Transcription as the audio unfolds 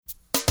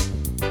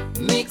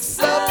Mix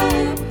up,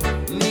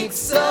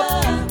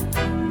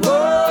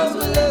 world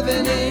we're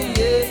living in,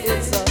 yeah,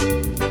 it's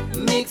a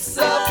mix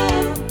up,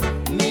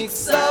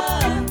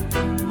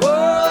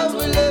 world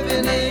we're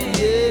living in,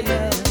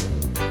 yeah.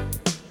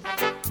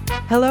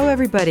 Hello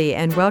everybody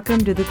and welcome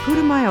to the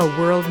Putumayo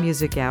World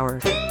Music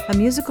Hour, a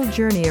musical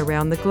journey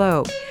around the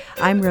globe.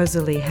 I'm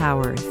Rosalie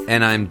Howarth.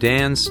 And I'm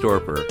Dan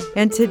Storper.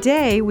 And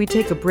today we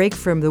take a break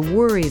from the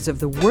worries of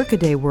the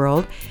workaday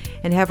world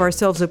and have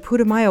ourselves a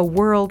Putumayo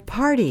World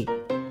Party.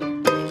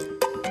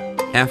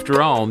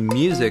 After all,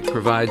 music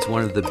provides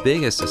one of the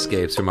biggest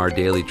escapes from our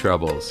daily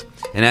troubles.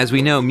 And as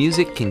we know,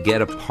 music can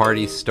get a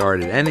party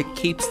started, and it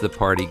keeps the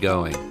party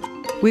going.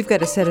 We've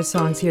got a set of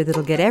songs here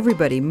that'll get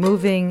everybody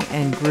moving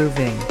and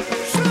grooving.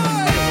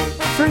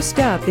 First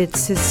up, it's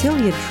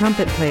Sicilian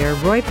trumpet player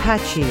Roy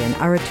Paci and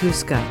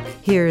Aretuska.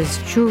 Here's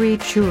Ciuri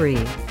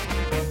Ciuri.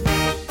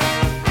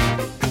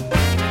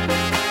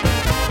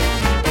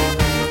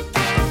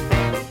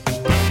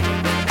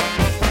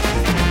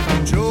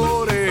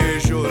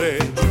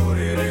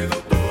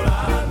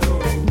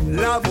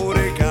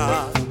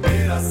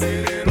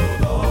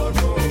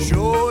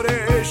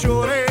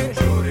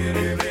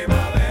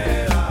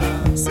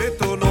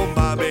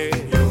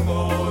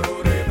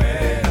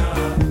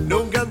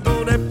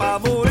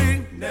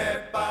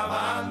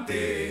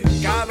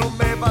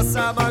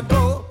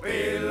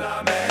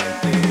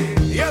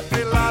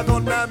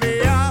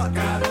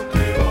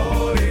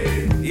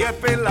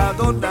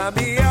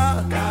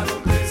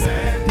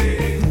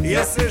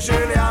 Se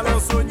ce lo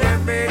sogno e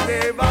me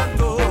ne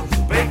vado,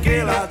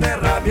 perché la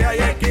terra mia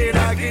è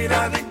china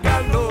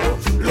d'incanto.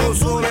 Lo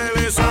sole,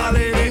 le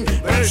salini,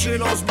 pesci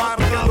lo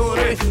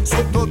sbarcatore,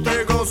 sono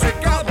tutte cose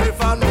che mi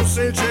fanno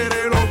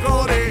sincere lo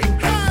cuore.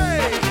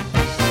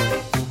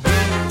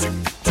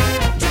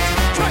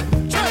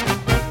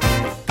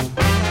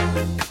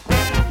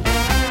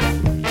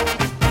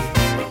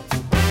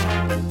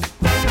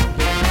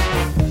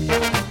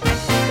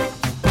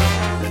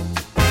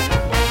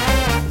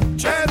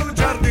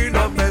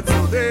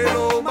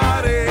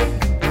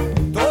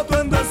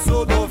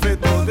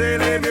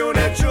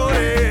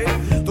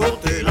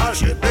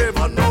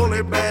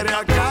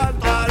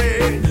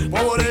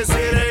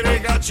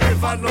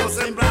 Fanno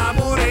sembra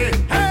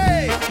amore,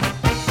 hey!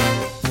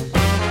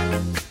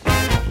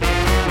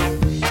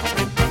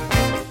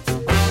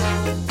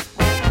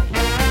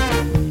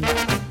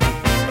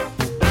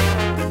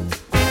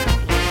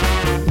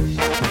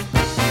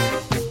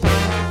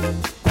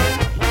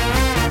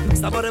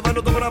 Stiamo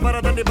arrivando dopo una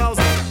parata di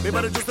pausa, mi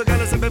pare giusto che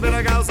ne sempre per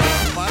la causa.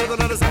 Pare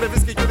tornare sempre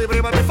fischicchio di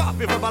prima,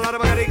 mi fa ballare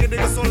magari che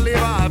dico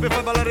solleva, mi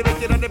fa ballare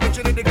perché non ne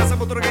piccini di casa,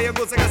 montro che io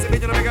cosa che si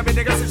pigliano, mi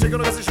capite che si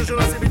scelgono, che si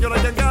sciusciano, si pigliano le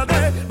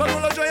biancate, ma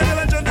con la gioia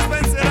della gente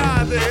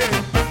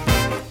spensierate.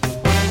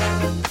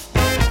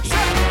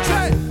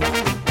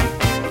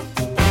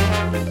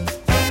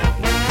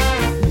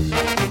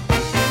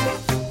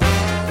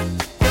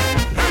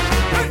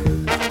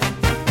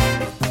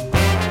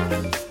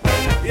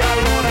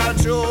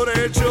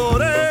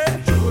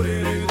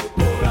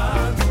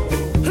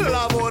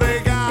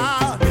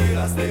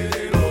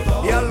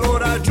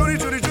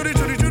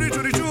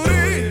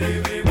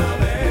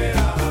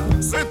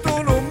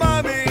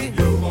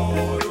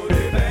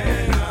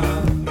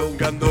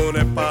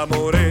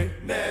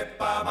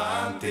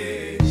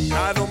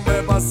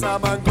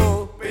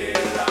 Manco per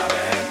la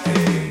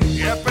venti,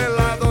 e per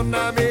la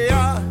donna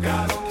mia che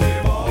non ti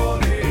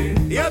vuole,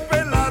 e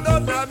per la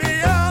donna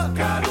mia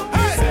che non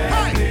ti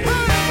senti.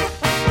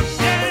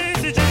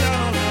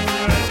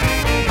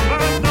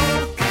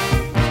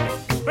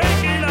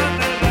 Perché la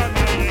terra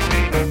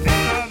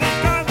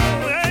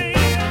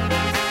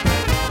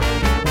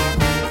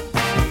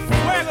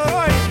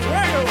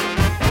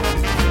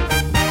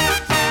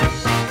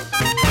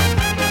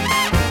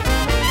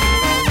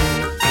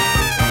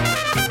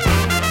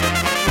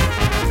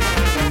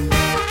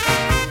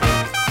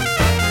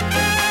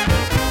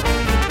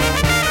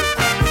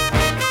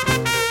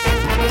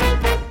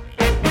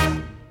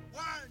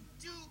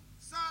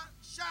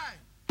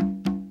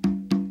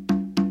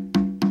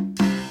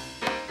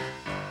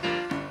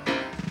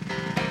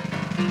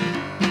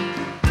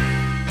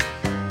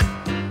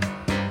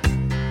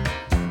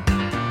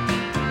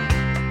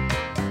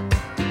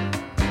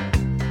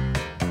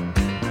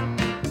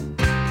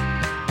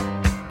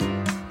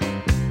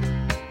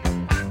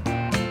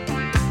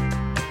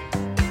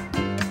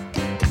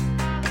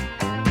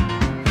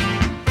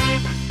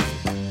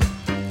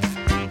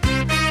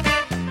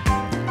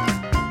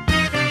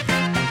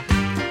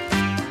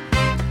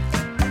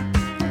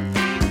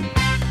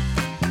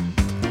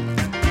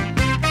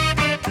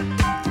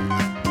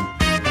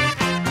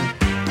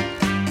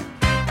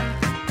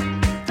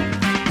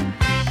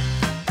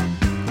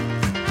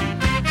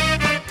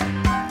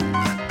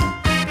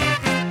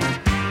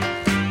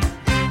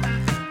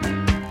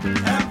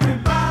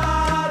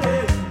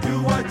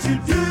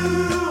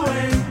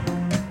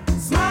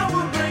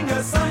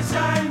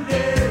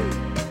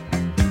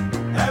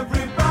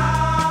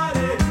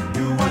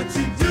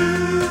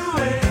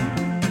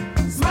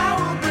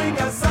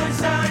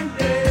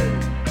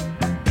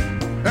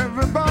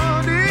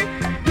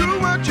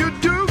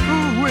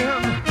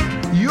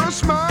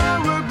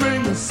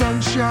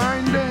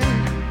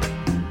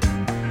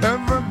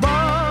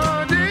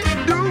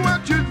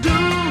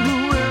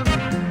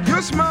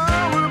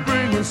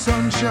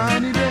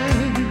sunshiny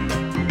day.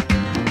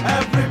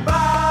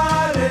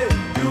 Everybody,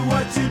 do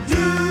what you're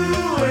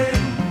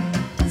doing.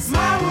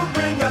 Smile will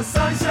bring a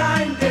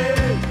sunshine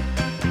day.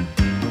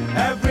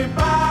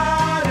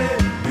 Everybody,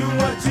 do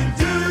what you're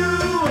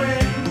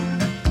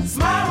doing.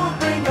 Smile will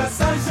bring a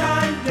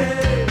sunshine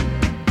day.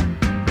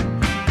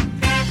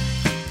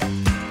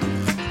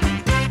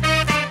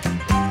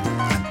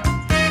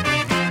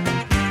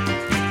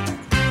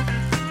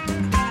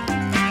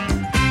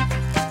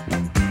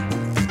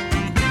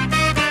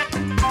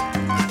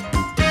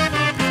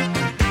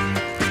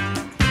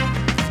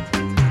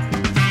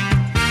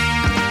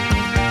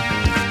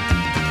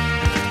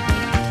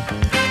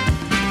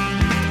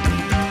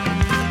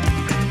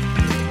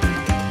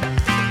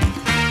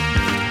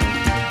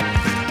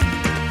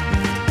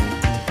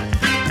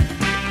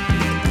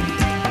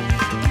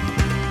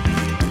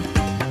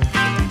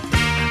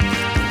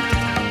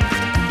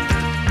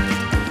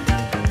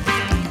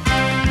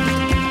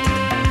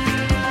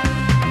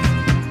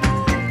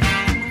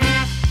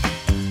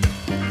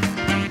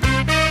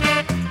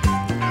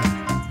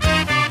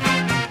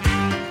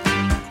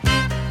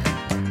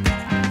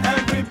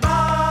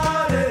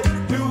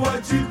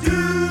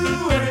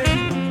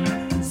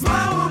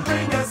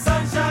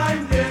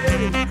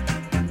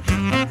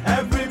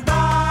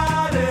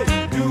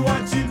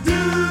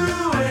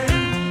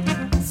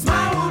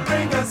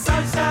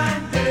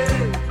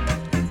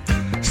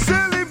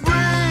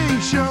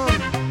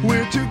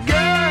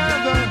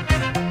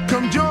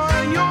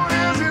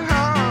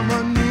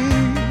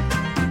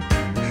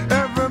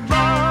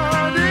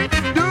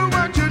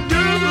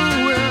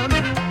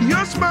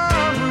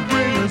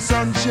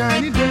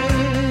 Sunshiny day.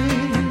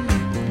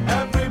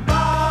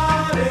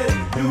 Everybody,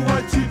 do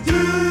what you're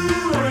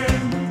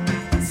doing.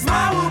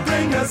 Smile will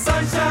bring a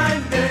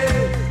sunshine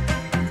day.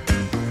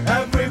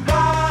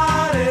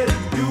 Everybody,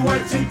 do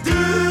what you're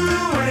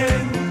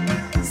doing.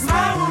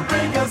 Smile will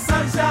bring a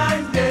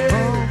sunshine day.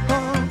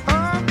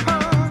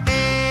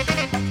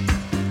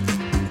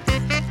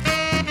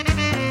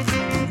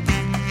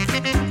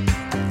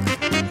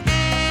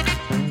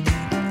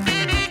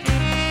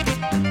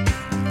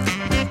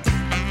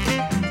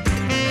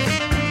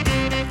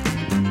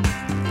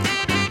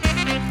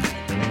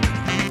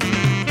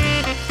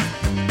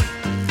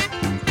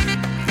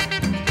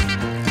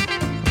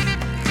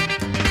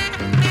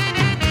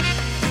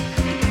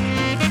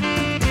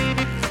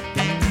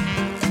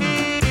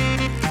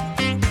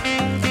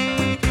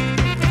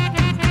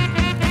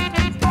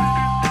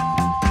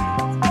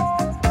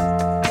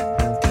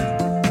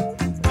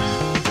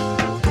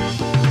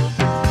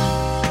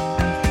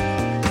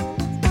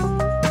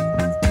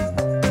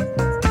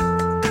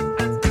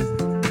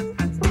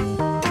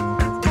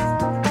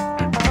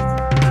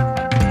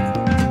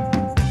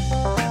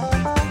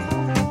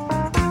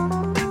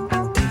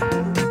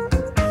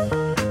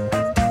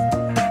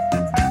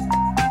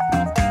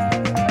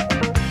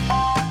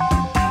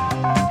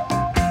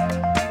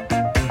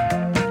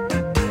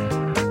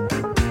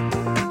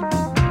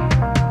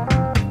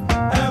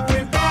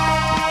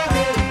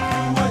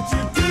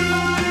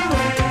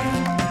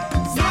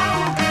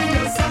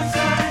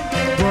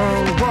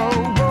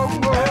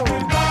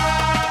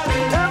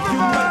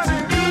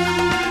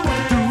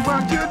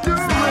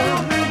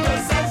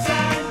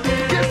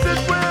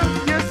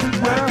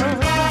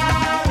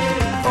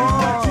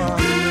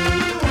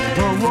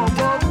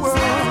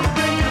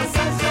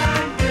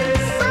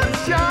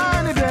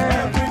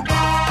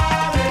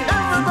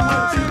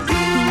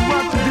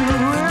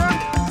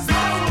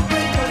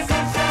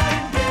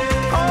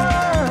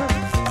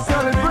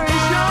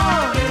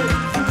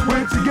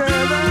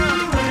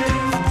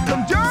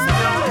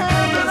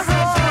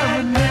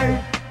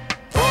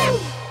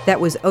 That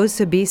was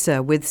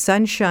Osibisa with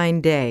Sunshine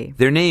Day.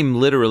 Their name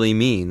literally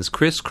means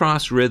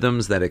crisscross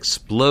rhythms that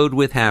explode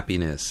with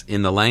happiness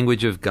in the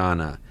language of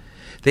Ghana.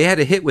 They had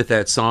a hit with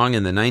that song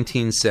in the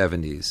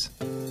 1970s.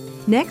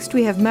 Next,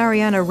 we have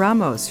Mariana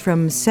Ramos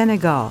from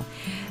Senegal.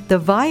 The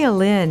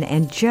violin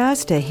and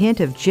just a hint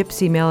of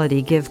gypsy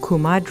melody give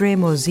Cumadre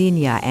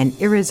Mozinha an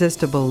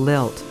irresistible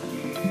lilt.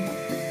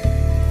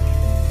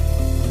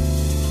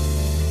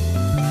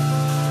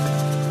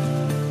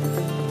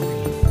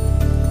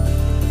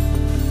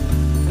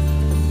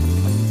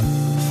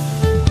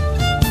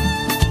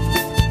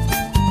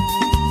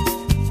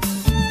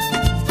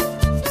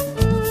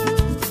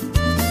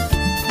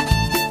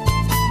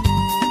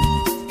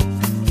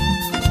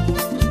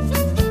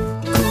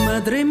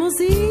 Comadre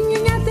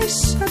Mozinha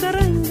deixa da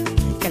ranga,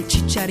 que el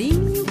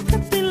chicharinho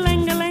cate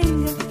lenga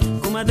lenga.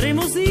 Comadre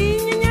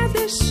Mozinha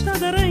deixa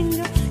da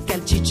ranga, que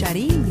el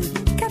chicharinho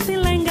cate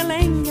lenga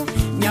lenga.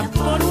 Minha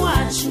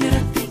poruach me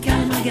repica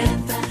na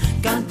gueta,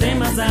 cante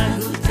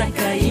mazago tá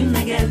caindo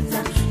na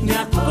gueta.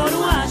 Minha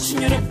poruach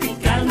me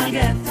repica na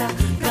gueta,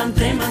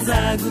 cante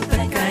mazago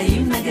tá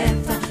caindo na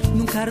gueta.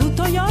 Num carro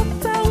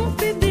Toyota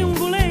pedi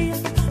boleia,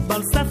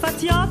 bolsa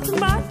fatiota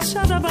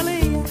bacia da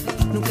baleia.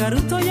 Num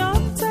carro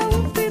Toyota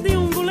pedi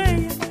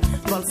boleia,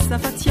 bolsa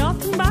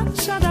fatiota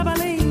bacia da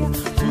baleia.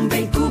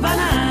 Bem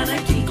cubanana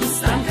que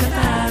custa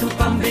caro,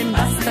 pam bem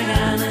basta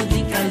gana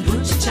de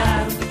caldo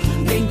chicharo.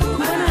 Bem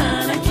cubanana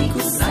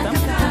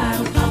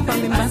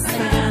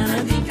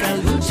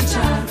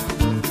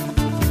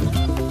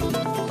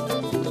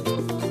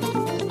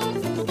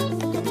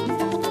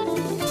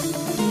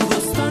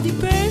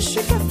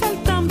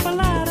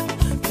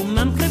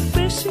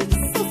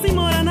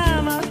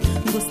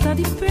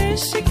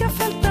pesci che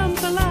faltan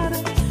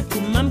parlare,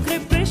 cum mam cre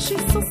pesci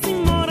so si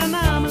mora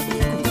nama,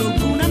 cu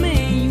troguna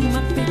mei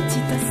una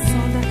petita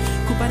soda,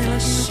 cu pare la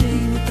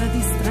scenuta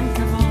di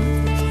stranca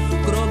volta,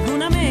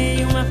 groguna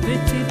mei una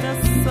petita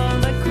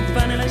soda, cu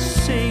pane la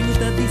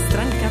scenuta di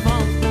stranca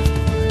volta.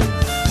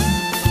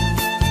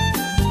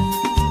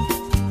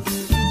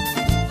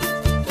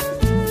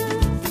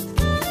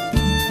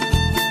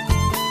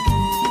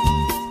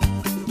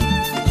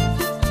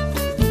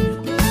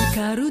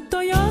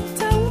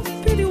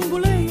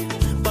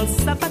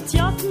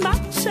 Sapatiot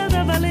maccia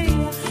da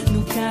valea,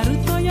 nu caru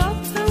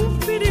Toyota un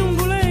piri un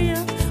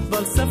buleia,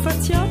 vol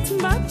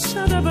sapatiot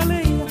maccia da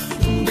valea,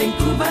 un ben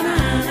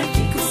cubanana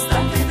che costa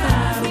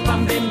caro,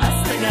 pan ben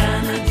basta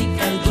gana di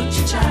caldo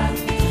cicciaro,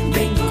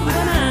 ben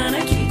cubanana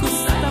che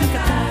costa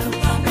caro,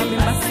 pan ben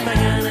basta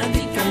gana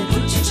di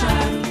caldo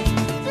cicciaro.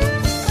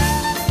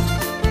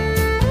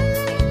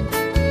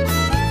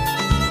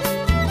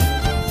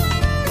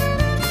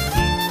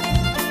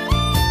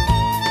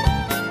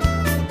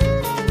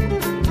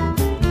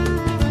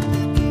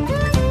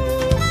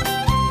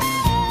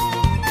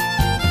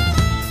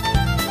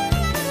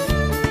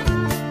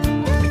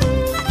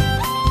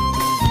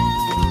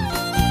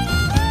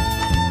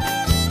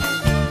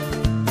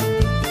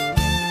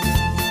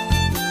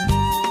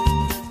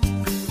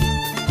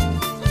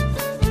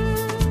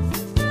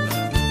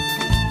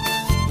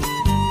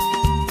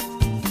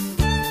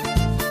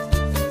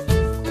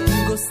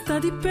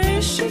 Di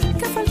pesci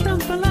che faltan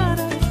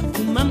parlare,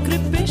 un mam cre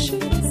pesci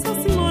so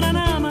si mora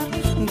nama,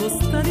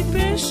 gosta di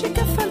pesci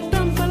che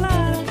faltan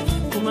parlare,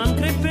 un mam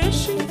cre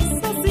pesci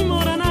so si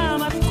mora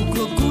nama, cu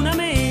crocuna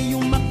mei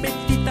una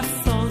petita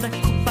solda,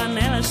 cu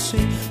panella sce,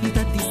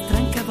 nuta di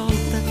stranca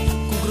volta,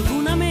 cu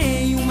crocuna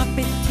mei una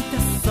petita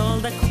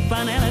solda, cu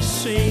panella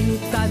sce,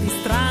 nuta di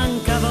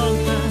stranca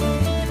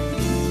volta.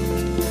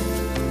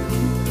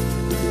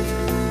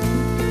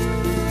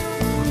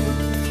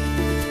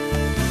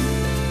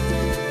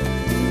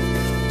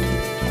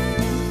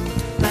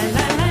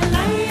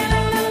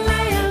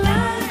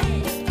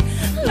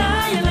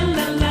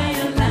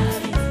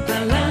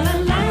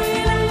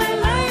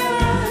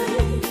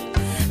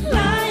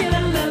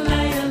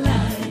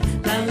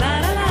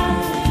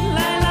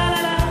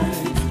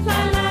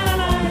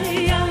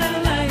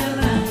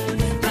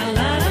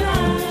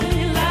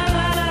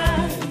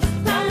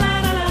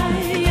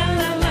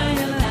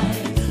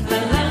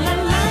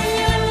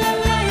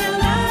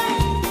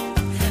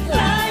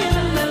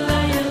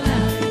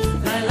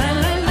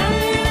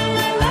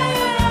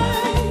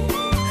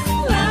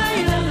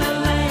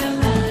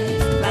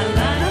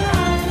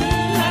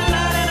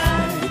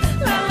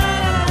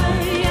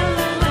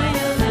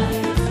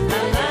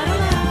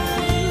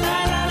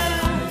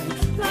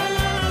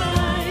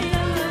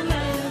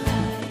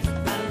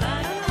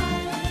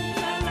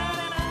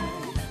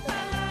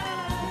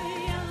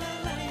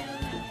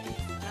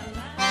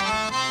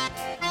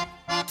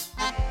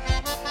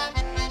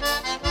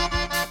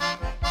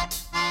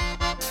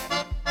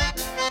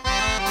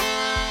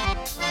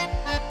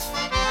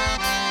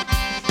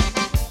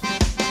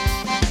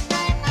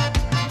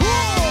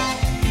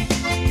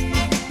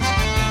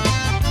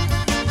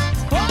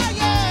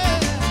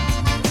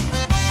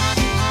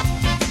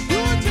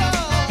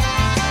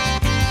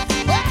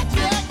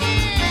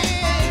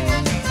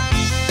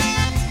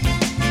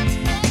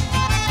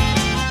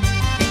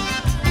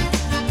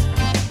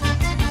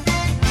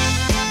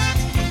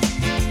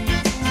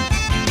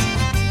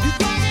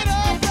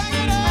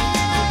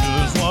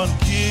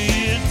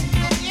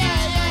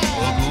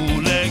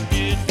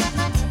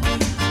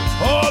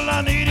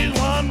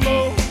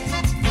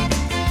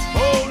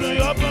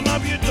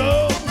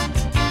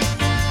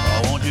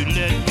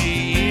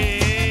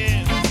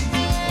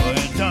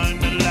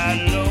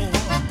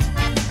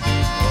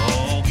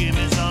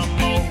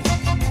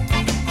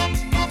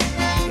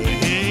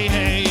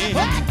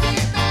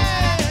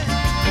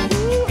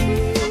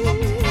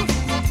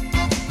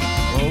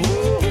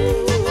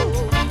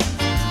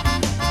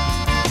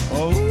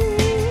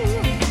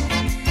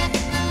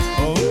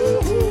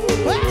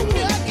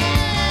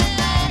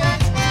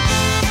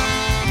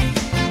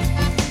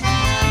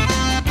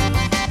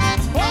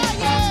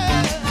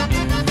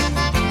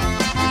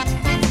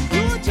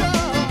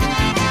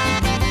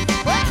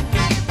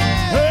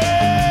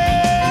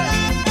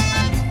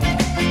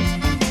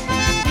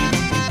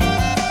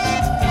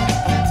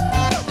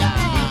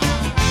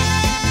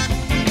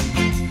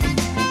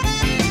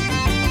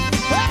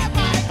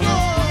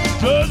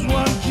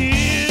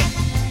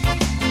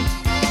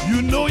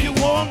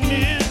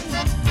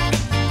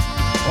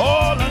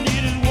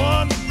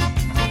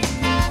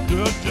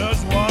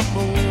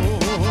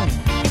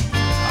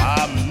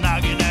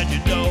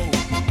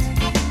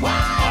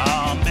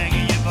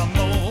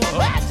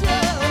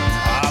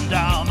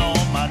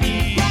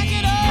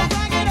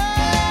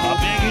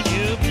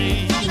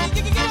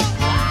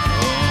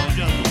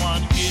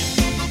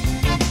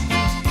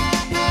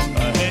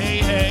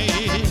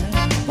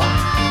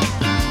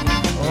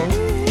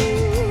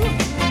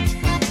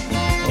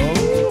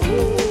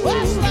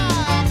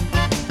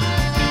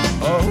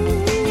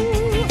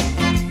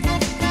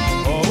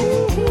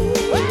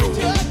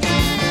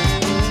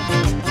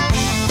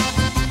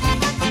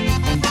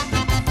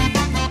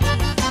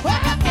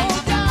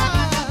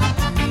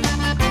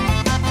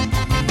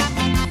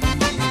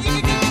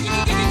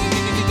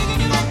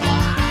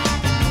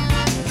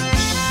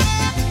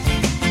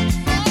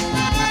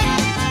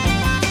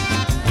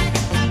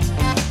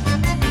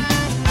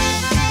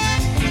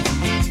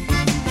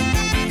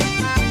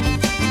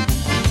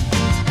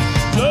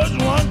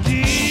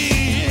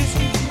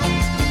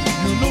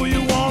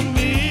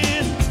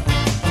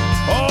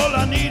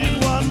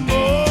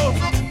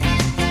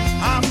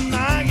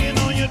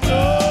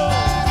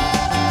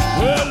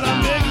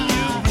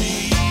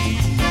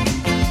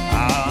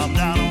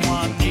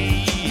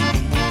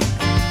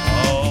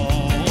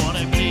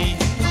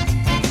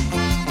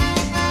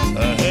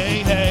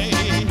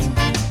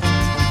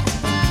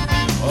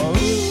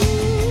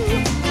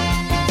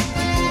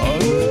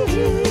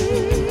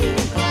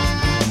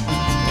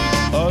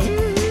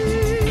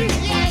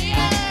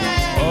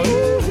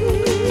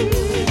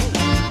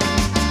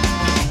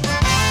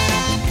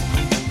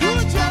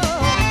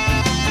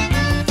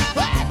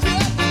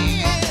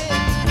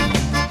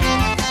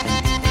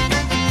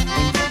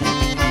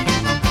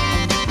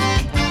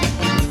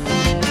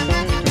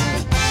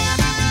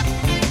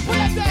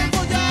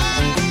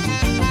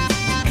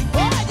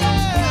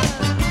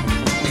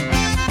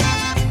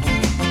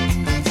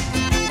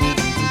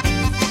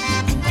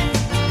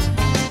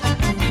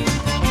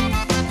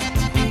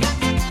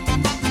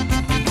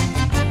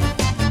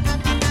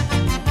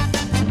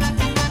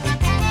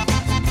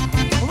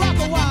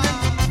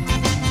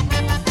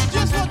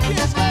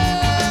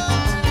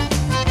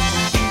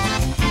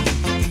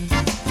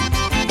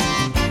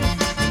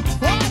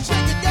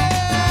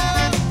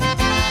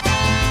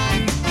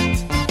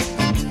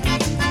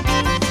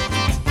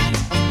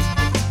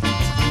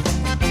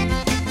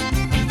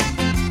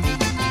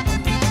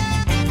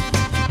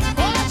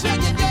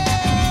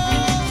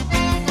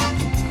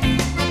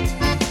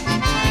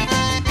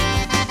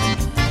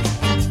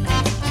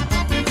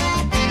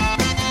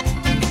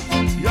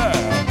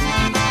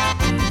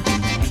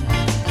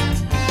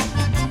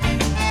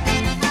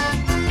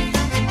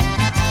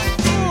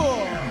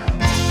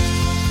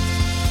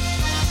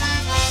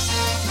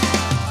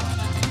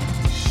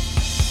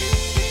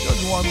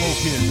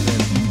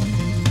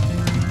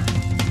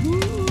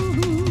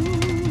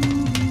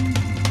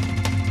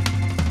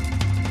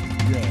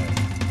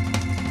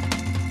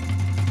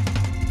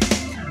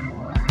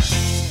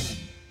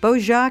 Beau,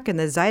 Jocque and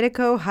the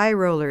Zydeco High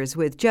Rollers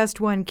with Just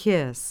One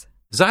Kiss.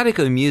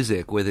 Zydeco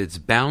music, with its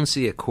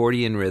bouncy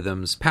accordion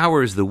rhythms,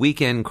 powers the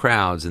weekend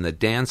crowds in the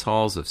dance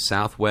halls of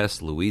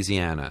southwest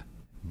Louisiana.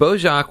 Beau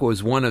Jocque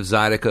was one of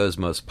Zydeco's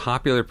most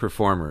popular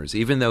performers,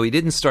 even though he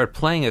didn't start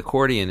playing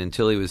accordion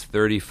until he was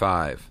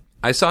 35.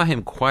 I saw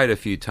him quite a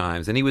few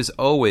times, and he was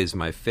always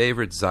my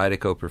favorite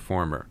Zydeco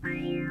performer.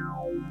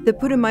 The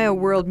Putumayo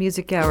World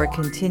Music Hour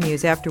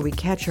continues after we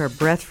catch our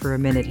breath for a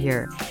minute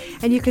here.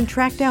 And you can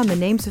track down the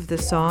names of the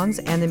songs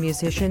and the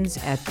musicians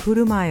at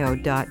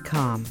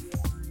putumayo.com.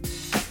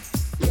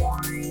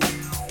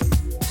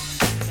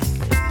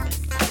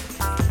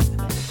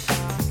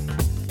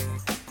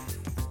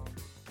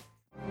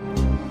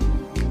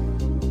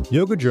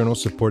 Yoga Journal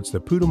supports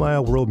the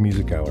Putumayo World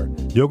Music Hour.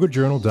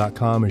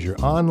 YogaJournal.com is your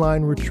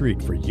online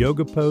retreat for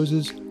yoga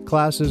poses,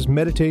 classes,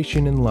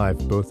 meditation, and life,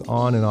 both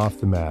on and off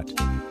the mat.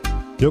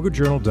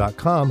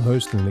 YogaJournal.com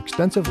hosts an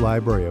extensive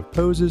library of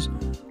poses,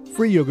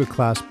 free yoga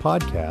class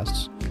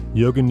podcasts,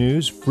 yoga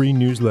news, free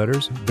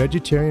newsletters,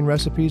 vegetarian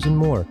recipes, and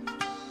more.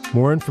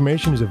 More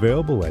information is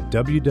available at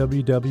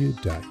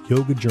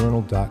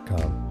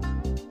www.yogajournal.com.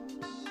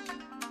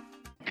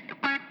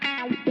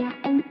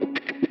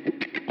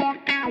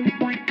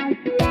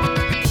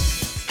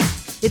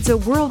 It's a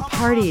world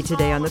party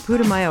today on the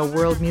Putumayo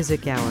World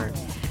Music Hour.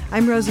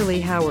 I'm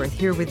Rosalie Howarth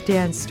here with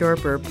Dan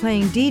Storper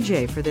playing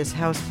DJ for this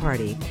house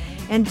party.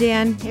 And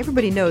Dan,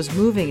 everybody knows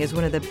moving is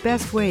one of the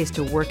best ways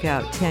to work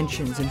out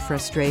tensions and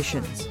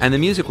frustrations. And the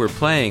music we're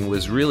playing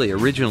was really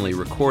originally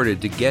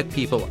recorded to get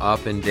people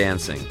up and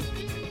dancing.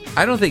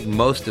 I don't think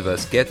most of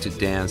us get to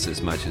dance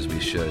as much as we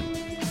should.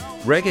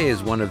 Reggae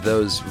is one of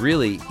those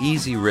really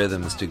easy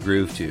rhythms to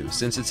groove to,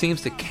 since it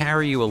seems to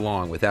carry you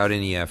along without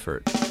any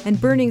effort. And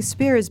Burning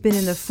Spear has been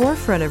in the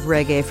forefront of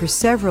reggae for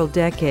several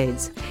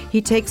decades.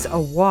 He takes a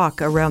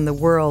walk around the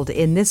world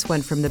in this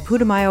one from the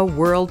Putumayo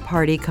World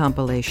Party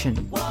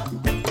compilation.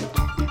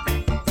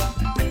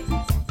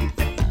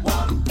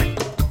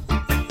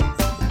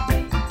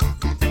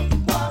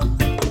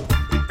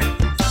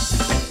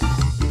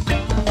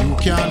 You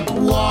can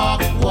walk,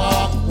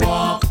 walk,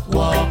 walk,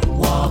 walk,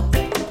 walk.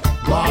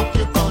 Walk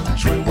your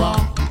country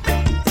walk.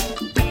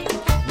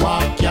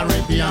 Walk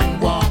Caribbean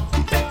walk.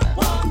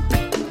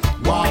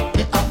 Walk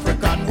the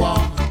African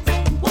walk.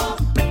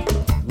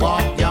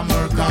 Walk the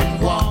American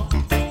walk.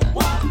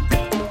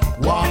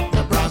 Walk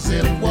the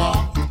Brazil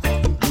walk.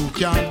 You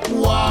can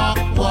walk,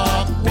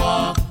 walk,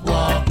 walk,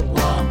 walk,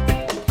 walk.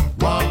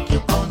 Walk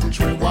your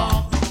country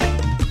walk.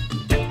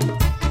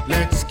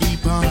 Let's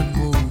keep on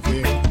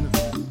moving.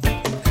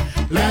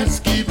 Let's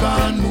keep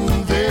on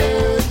moving.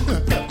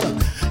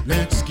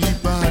 Let's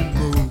keep on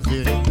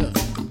moving.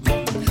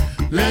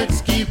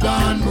 Let's keep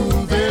on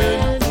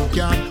moving. You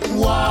can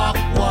walk,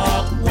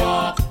 walk,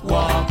 walk,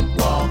 walk,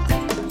 walk.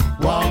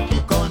 Walk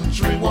your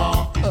country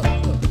walk.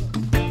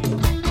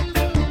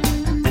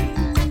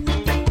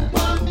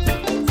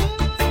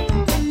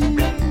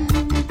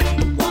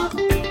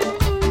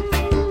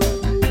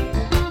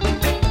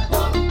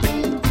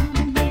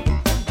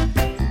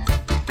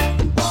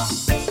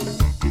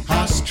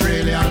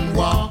 Australian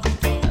walk.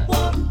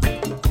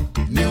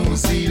 New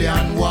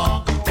Zealand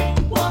walk.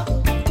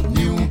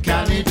 New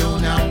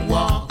Caledonian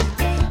walk.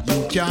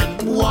 You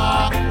can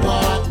walk,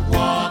 walk,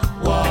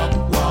 walk,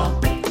 walk,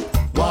 walk.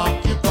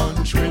 Walk your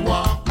country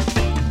walk.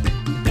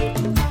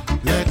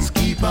 Let's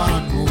keep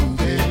on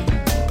moving.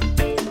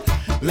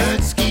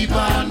 Let's keep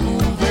on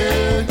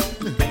moving.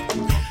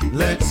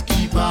 Let's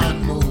keep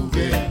on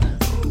moving.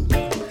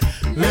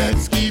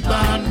 Let's keep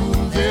on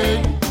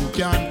moving. You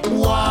can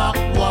walk,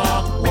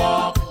 walk,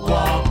 walk,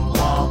 walk,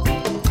 walk.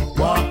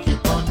 Walk your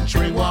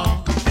country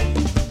walk.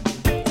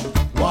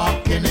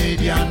 Walk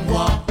Canadian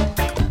walk.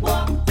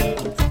 Walk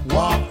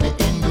the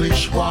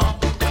English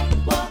walk.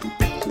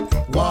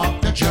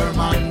 Walk the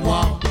German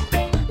walk.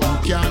 You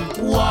can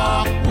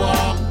walk,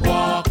 walk,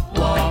 walk,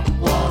 walk,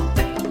 walk.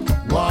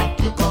 Walk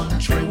your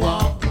country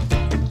walk.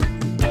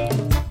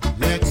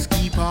 Let's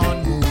keep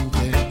on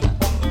moving.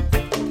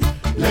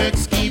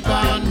 Let's keep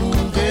on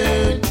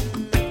moving.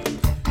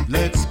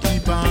 Let's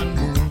keep on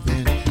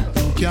moving.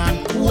 You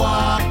can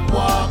walk,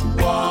 walk,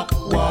 walk,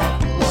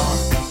 walk,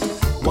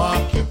 walk.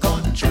 Walk your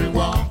country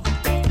walk.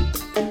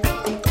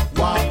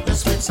 Walk the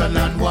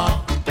Switzerland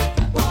walk.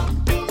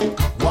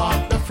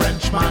 Walk the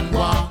Frenchman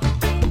walk.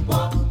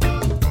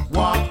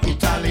 Walk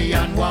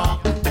Italian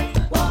walk. You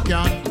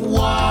can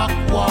walk,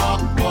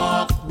 walk,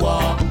 walk,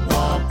 walk,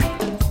 walk.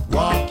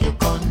 Walk your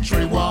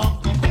country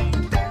walk.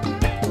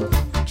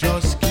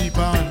 Just keep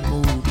on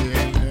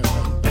moving.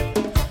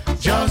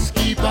 Just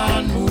keep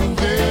on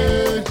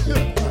moving.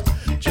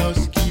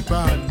 Just keep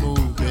on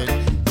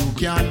moving. You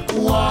can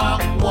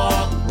walk,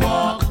 walk,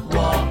 walk,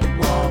 walk,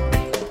 walk.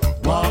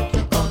 Walk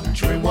your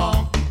country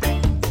walk.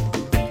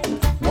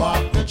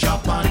 Walk the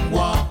Japan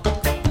walk.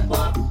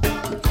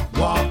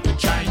 Walk the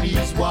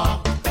Chinese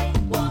walk.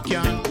 You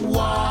can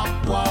walk,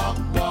 walk,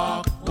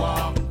 walk,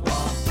 walk,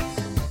 walk.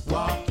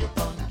 Walk your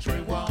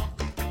country walk.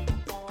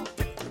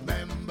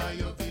 Remember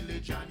your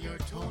village and your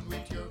town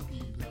with your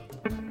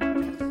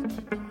people.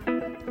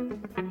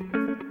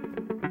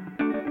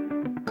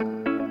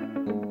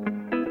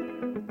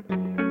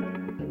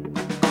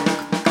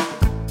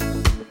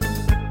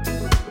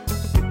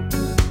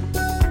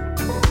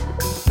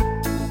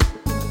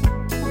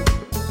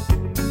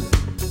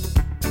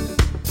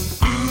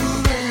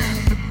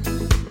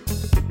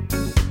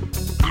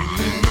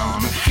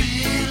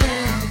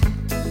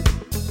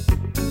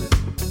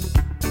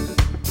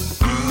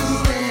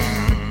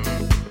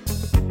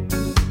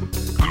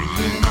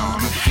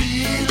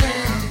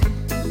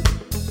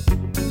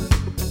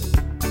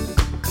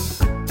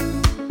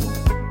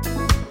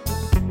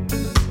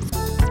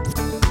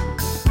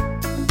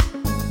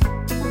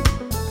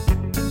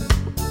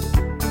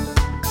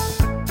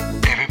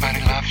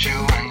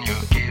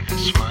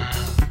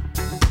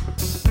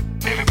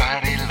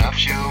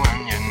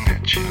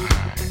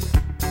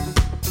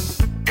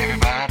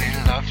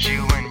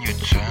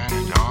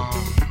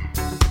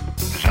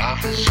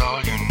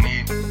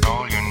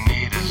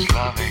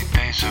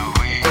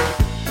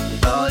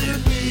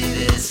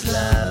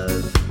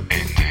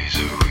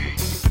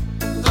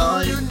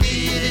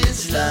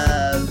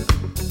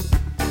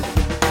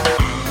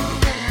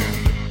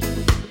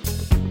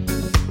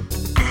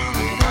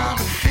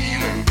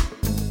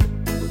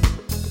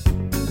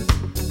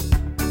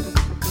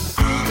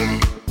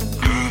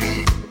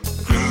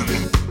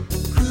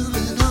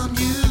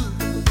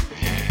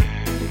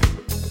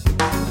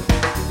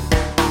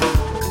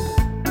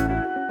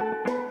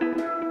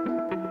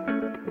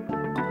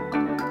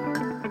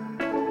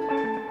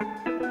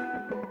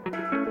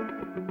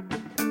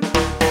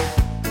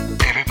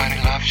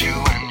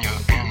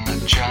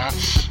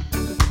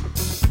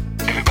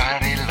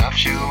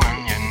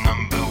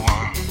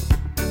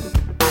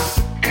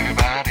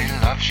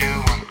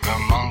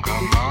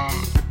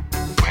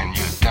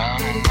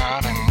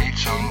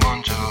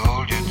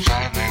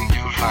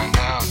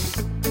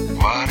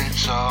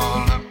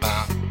 all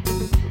about.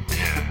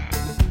 Yeah.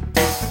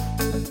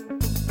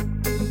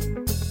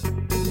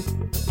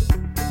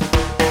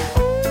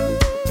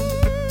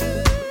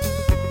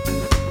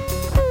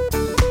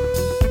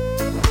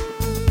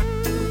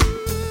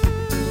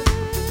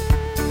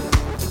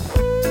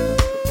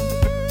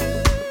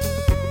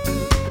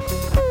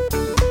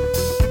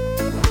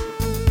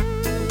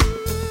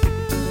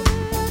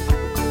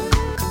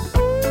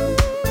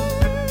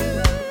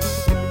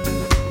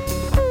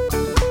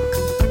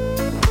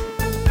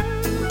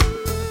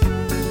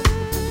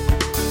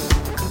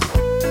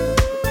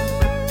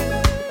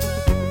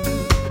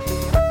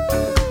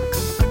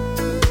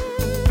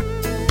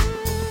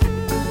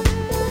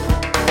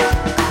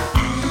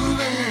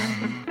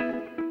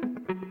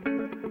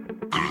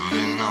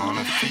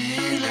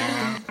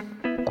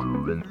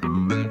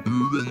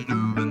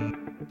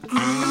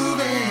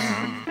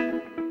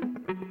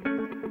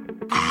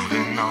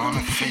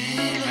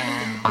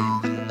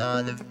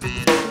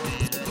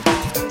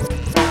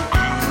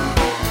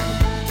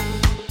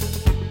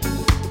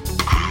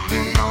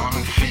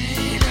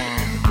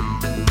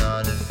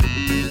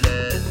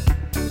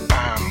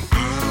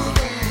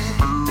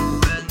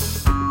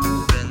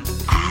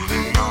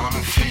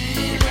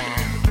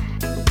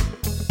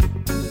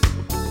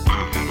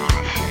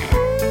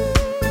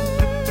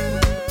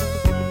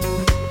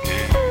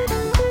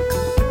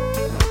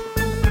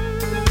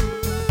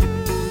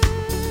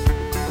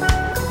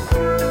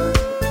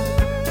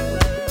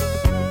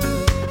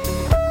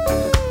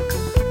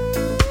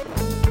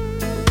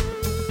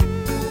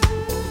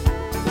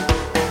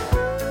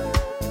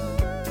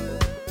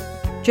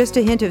 Just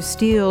a hint of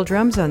steel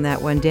drums on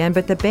that one, Dan,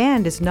 but the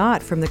band is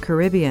not from the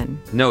Caribbean.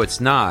 No,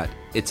 it's not.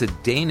 It's a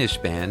Danish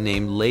band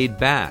named Laid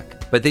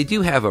Back, but they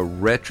do have a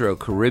retro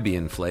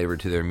Caribbean flavor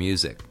to their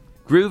music.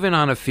 Groovin'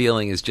 on a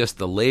Feeling is just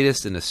the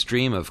latest in a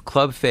stream of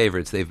club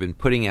favorites they've been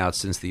putting out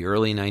since the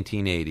early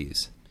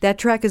 1980s. That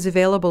track is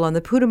available on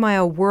the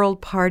Putumayo World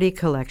Party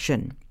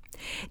collection.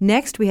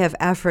 Next, we have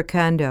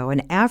Africando,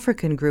 an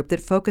African group that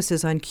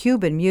focuses on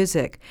Cuban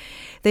music.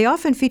 They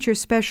often feature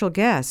special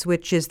guests,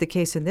 which is the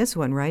case in this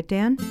one, right,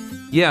 Dan?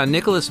 Yeah,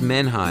 Nicholas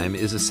Menheim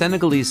is a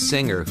Senegalese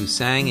singer who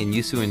sang in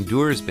Youssou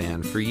N'Dour's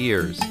band for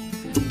years.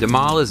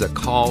 Demal is a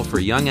call for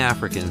young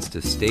Africans to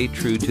stay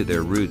true to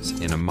their roots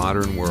in a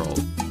modern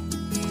world.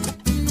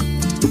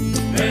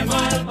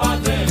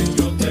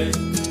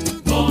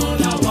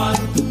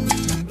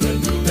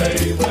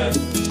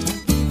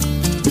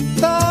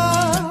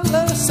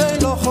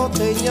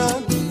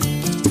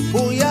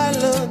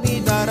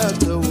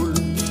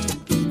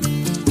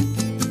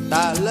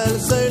 Talal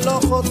say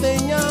lojo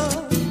teña,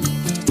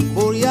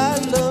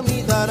 burial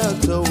mi dara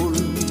kaul.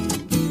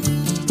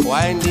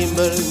 Wine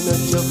dimble na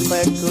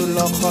chapek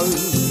lochol,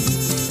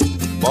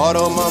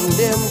 bottom am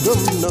dem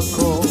gum na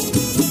ko.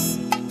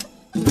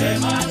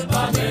 Demal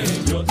bade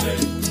yote,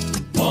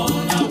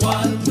 bona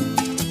wal,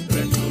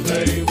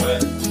 retulei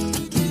wet.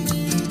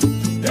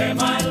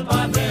 Demal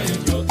bade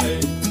yote,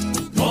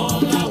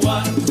 bona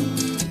wal,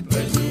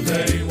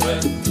 retulei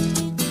wet.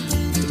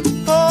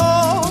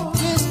 Oh,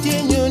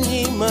 vistinyo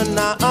ni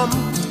manaam,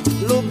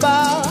 luba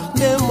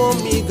de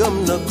momigam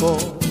na ko.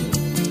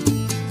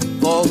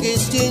 Oh,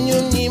 vistinyo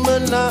ni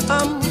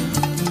manaam,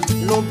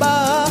 luba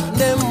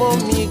de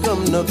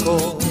momigam na ko.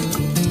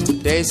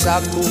 De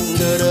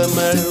sakundere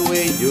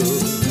melweyo,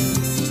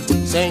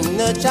 sing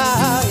na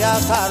chaya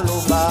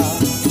kaluba.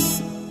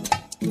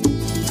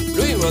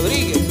 Luis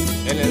Rodríguez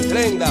en el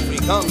tren de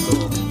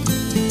Africando.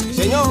 Sí,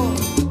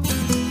 señor.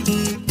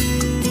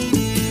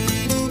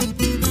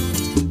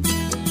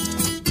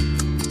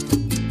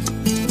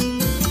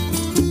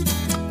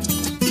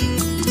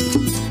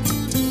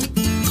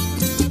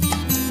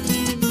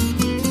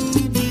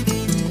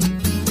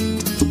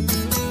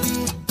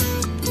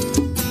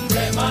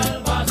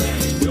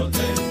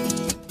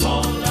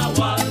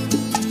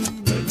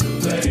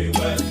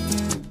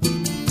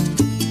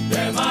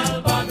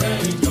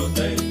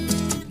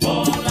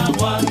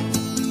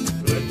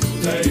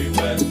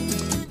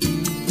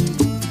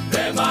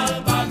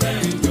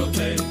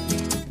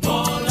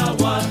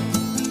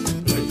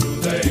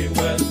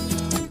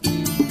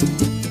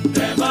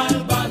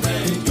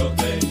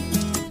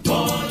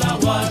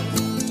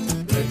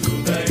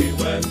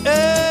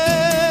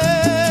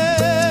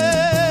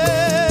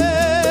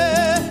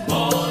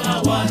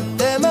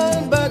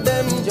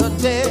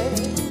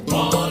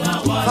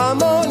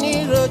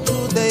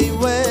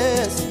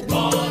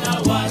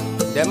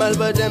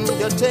 Dem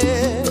yote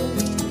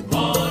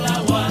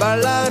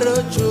balaro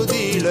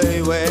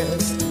chudile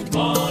west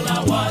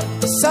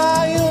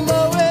sayuma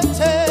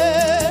wete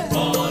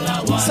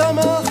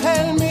sama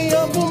helmi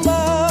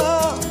obuma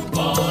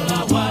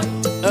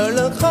el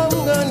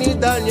khangani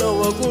danyo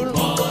wagul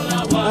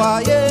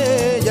waye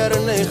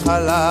yarne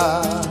khala.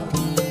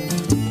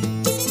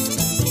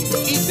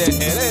 Y de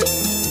Jerez,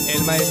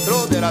 el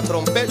maestro de la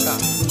trompeta,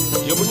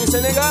 yo voy a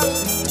Senegal.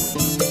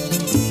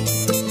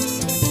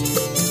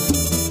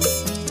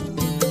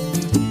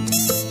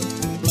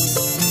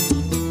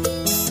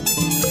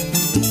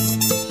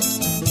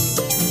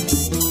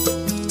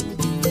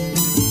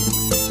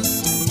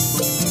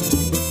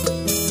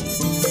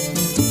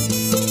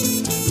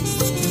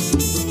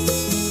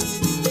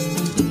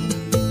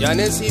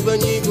 Nane si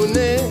banyi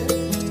gune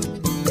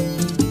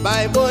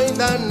Bye boy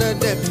dan na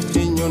dep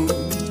ci ñun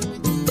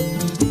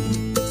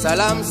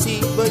Salam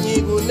si banyi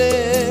gune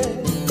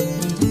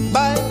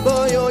Bye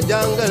boy yo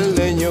jangal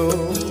nañu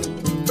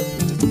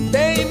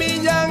Tey mi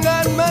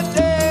jangal ma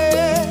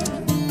tey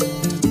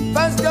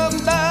Pas jom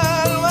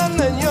dal wan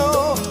nañu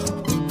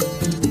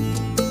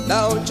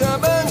Daw ca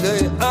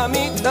bangay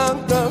amit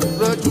tankam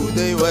raju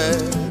dey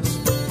wes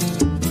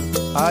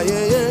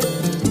Ayeye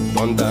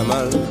on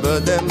damal ba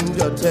dem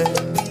jote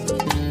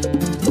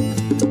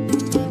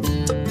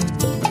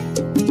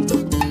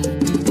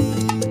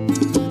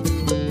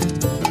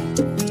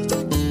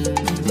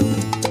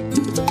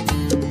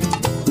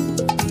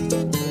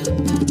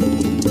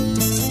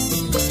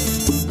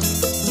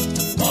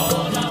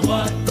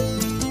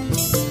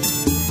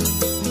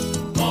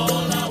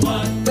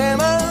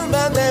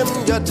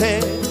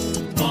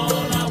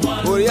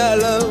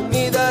Uriala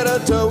midara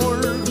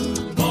tawul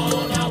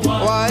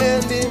Wae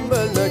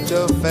dimbal na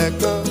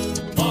chafeka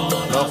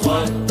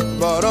Lokhon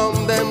borom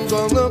dem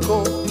gongoko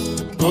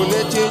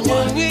Une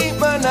chinyungi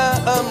mana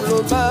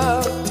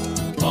amluba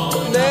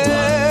Ne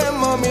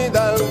momi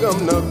dal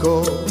gamnako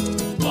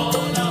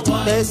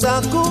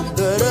Esaku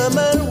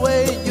garamal we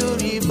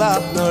juri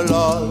bak na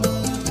lol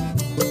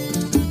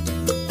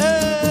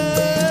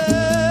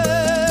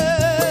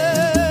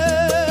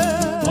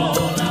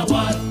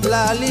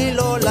La li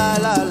lo la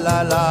la la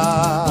la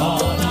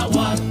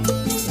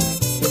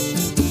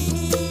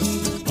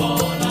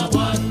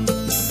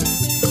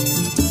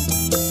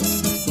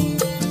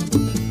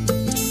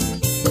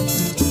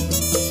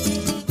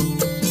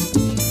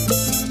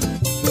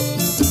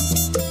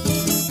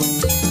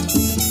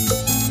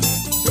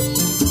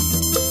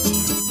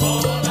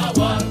all I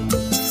want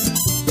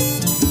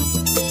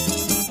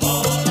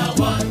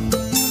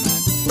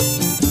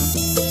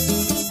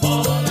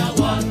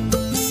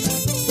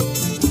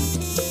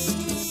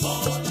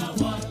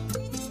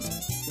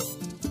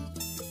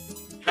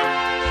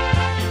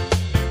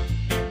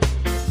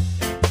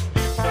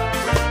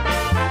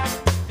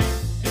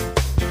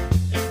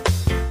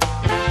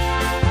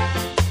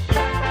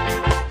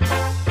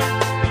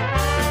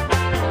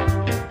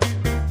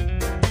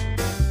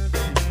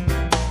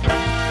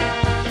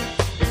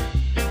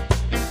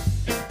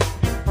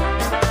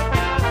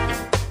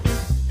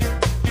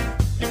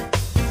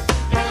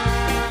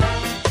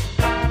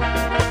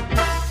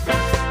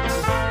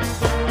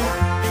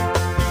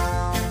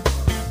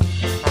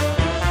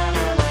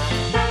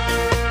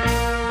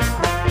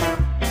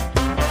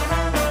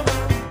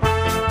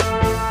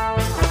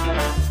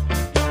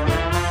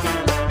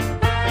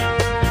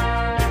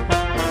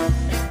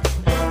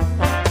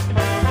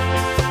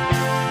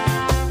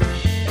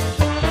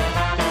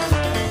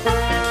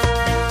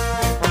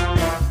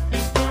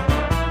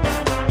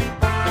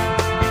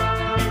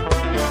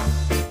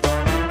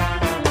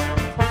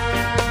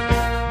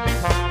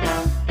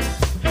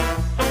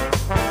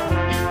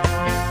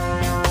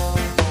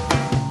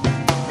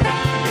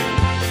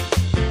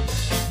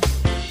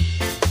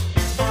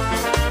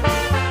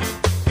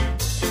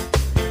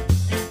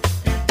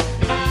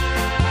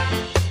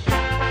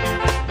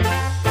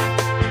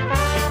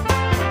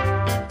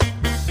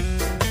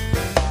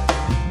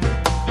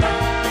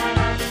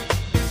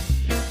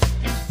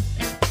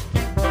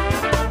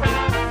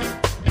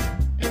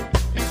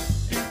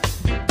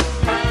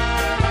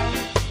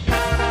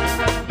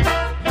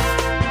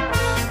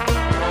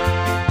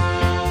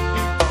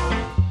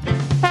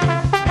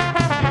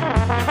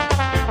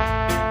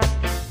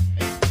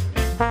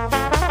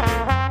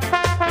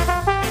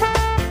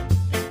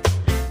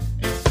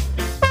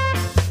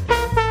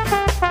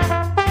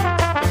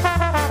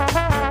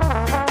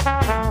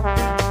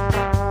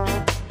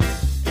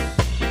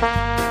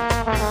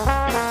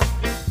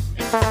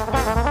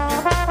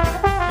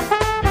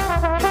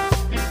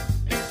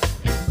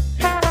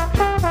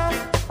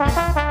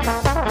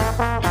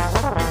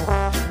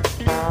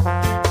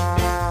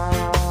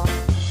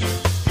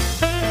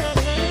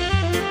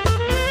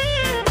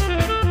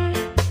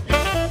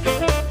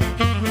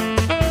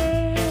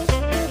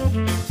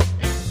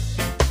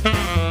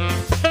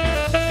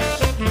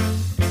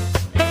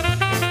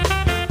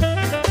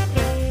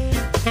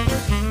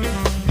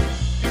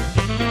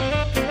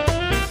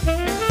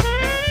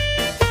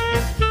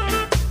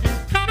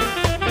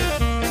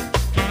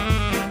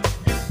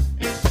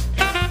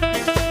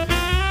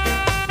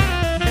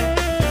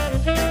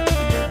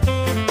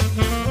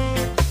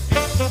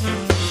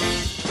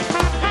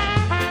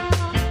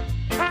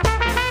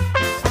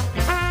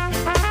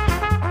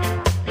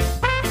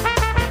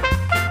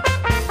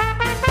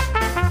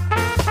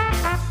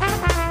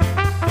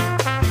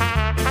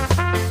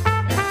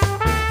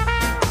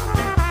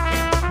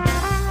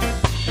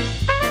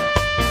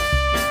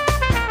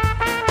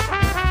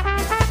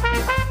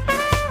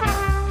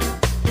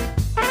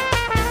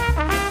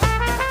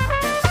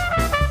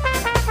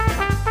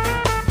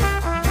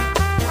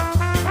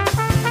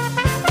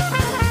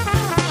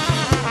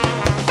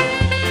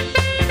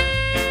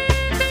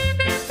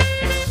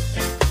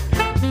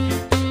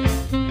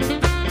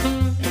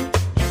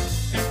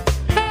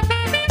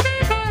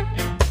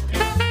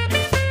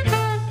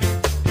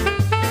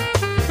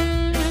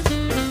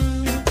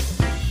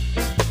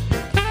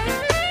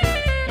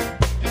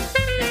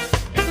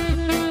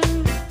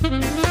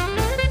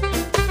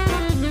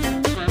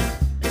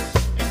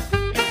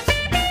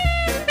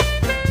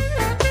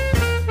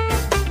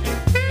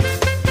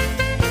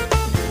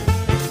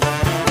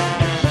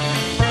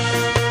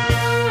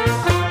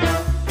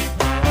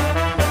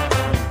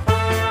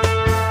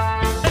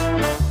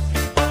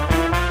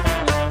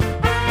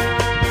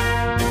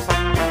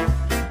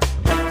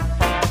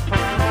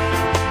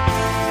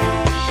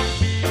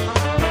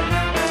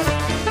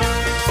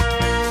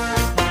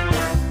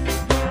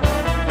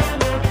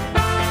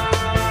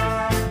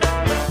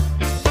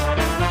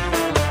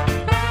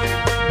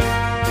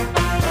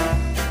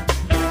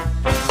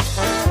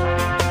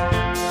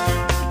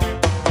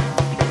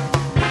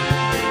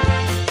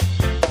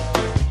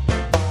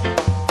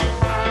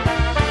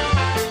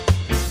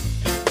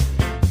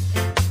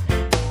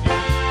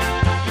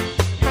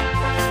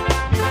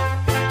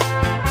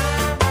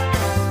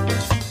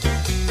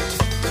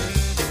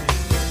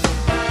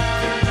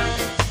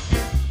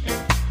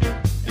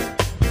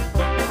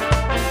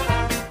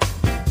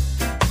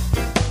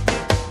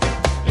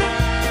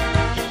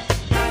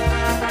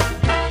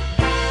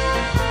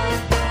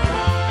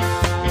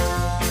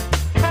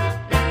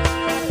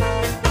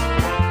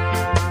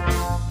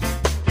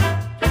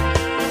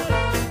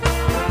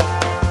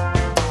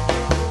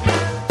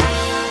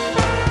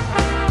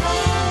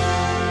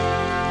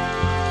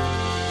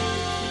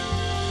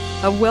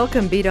A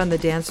welcome beat on the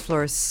dance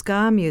floor,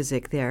 ska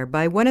music there,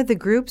 by one of the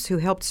groups who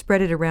helped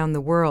spread it around the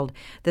world,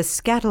 the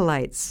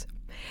Skatalites.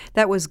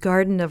 That was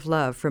Garden of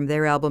Love from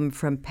their album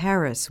From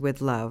Paris with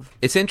Love.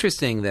 It's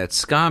interesting that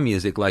ska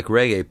music, like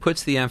reggae,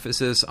 puts the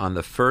emphasis on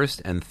the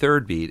first and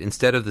third beat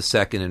instead of the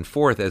second and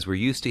fourth, as we're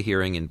used to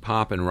hearing in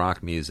pop and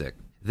rock music.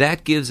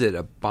 That gives it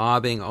a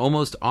bobbing,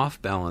 almost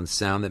off-balance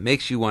sound that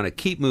makes you want to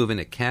keep moving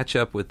to catch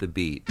up with the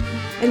beat.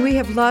 And we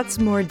have lots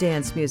more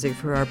dance music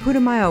for our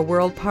Putumayo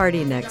World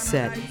Party next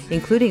set,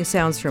 including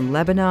sounds from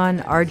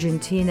Lebanon,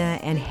 Argentina,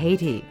 and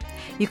Haiti.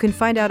 You can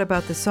find out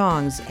about the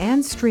songs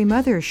and stream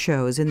other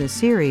shows in the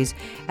series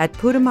at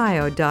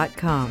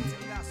putumayo.com.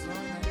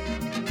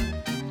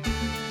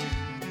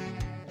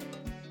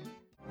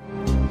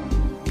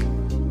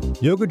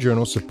 Yoga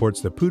Journal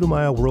supports the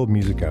Putumayo World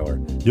Music Hour.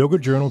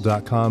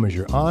 YogaJournal.com is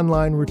your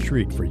online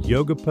retreat for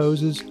yoga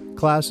poses,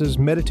 classes,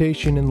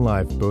 meditation, and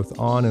life, both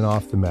on and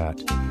off the mat.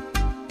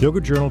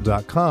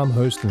 YogaJournal.com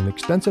hosts an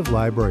extensive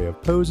library of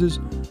poses,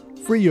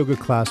 free yoga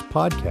class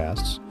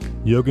podcasts,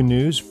 yoga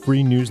news,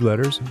 free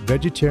newsletters,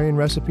 vegetarian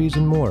recipes,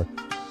 and more.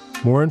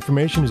 More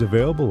information is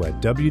available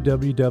at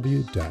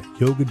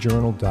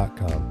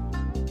www.yogajournal.com.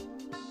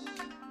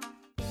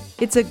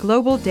 It's a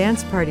global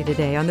dance party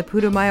today on the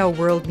Putumayo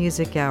World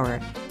Music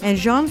Hour. And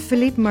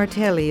Jean-Phillippe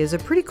Marthely is a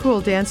pretty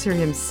cool dancer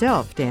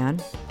himself,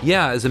 Dan.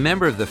 Yeah, as a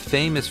member of the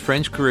famous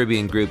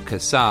French-Caribbean group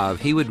Kassav,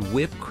 he would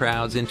whip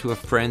crowds into a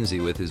frenzy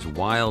with his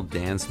wild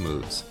dance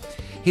moves.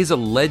 He's a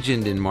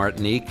legend in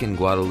Martinique and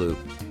Guadeloupe.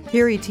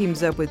 Here he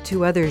teams up with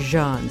two other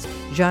Jeans,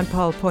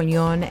 Jean-Paul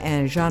Pognon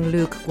and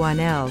Jean-Luc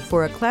Guanel,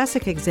 for a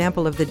classic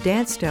example of the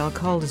dance style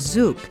called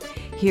zouk.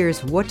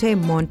 Here's Wote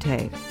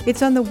Monte.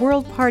 It's on the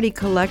World Party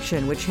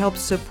Collection, which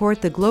helps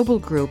support the global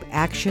group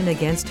Action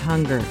Against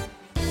Hunger.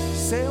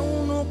 Se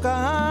on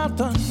nunca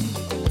attend,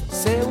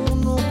 se on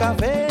nunca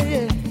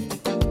veille,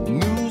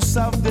 nous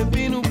savons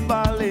depuis nous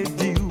parler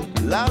de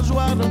la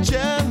joie dans chez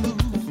nous.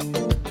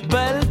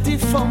 Belle ti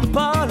femme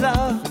par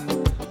là,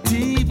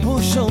 ti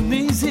bouchon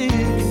musique.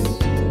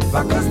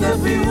 Vacances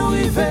depuis nous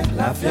rive,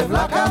 la fièvre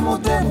la ka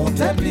monte,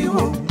 monte plus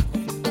haut.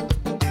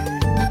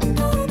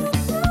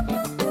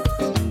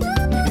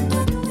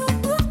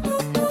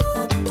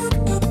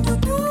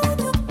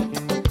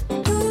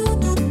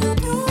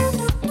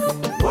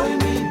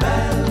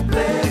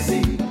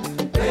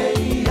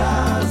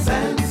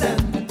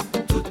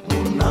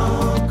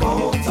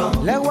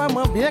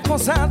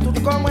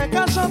 Tout comme un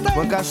qu'a chanté.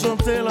 Moi qu'a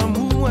chanté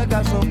l'amour, moi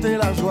qu'a chanté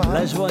la joie.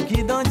 La joie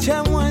qui dans chez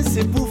moi,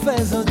 c'est pour faire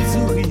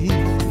un sourire.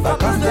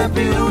 Vacances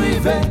depuis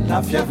l'hiver,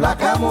 la fièvre la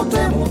qu'a monté,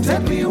 monté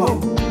plus haut.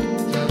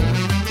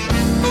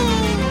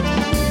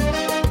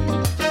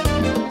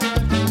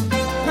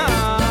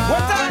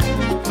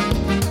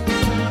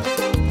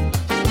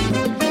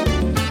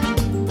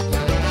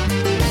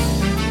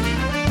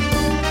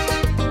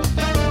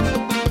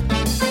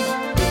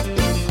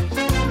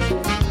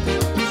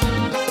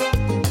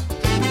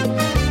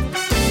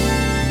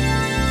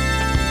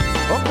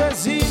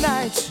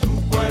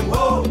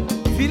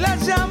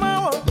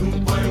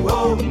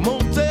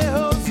 Monte,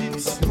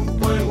 Osibisa,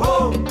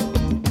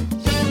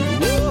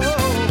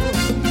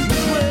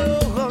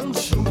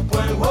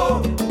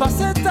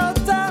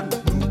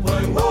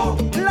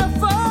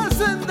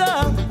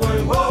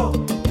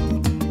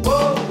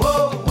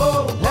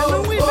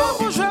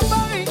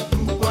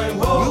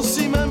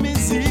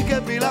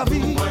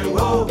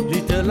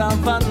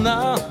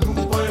 Havana,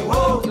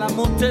 la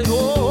montée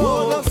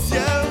haut, dans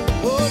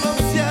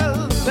le ciel,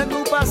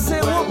 fais-nous passer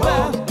au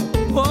père,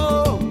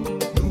 oh,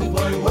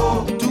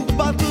 tout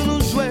partout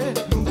nous jouer,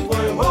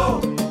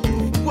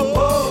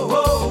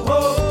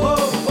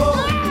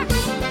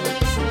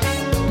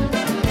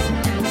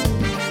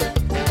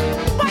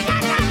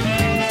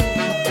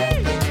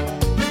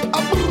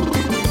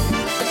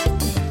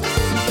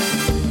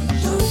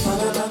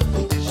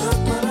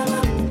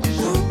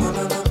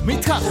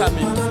 Mitra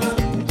Kami.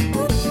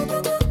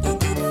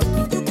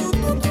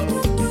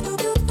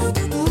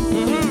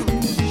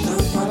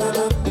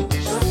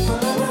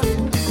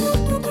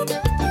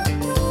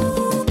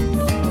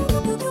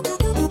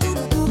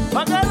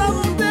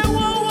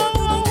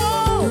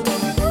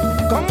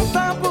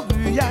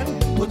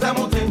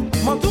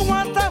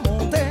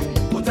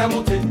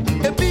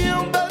 et puis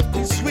un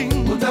bel swing,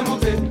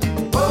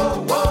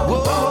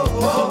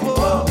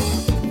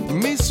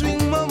 mi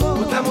swing maman,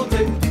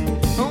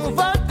 On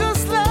va que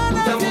cela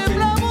la fièvre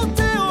la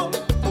montée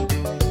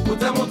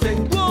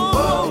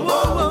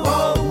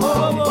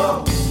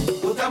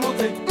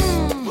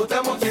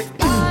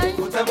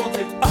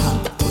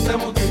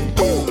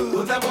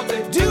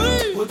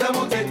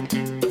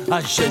Ah,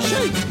 chéché.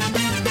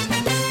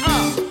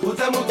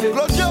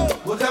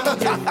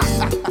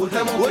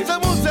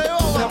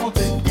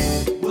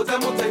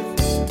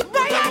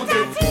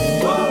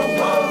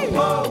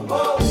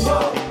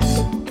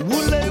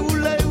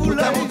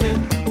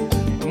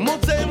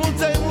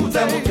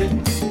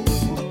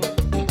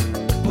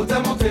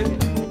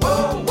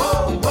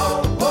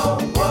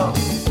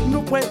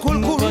 nous pouvons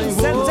cool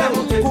zen zen,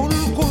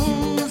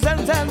 cool zen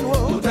zen,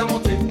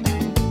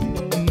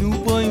 Nous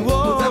pouvons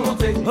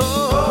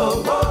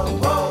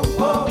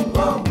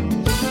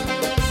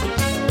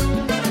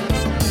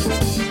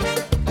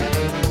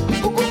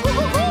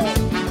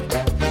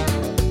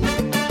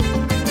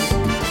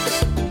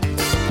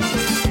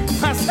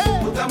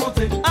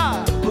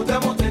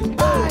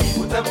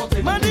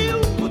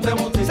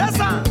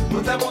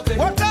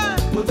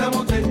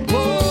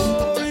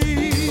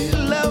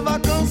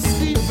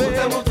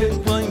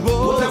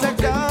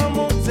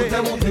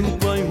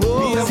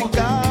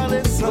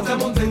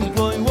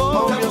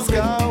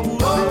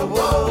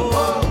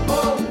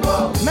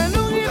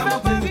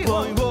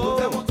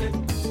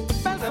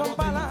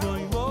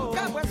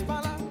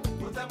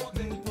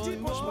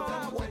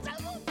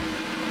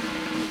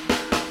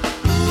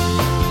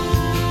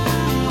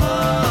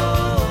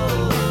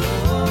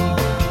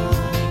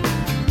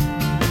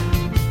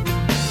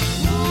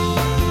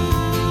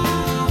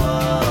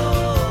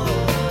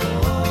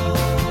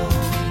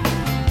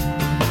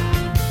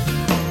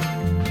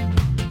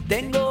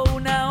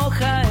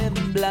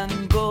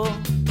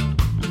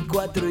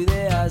 4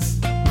 ideas,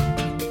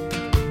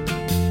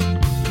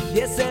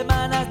 10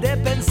 semanas de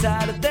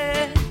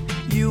pensarte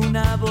y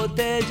una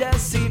botella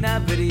sin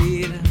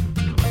abrir.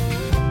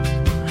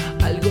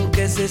 Algo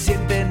que se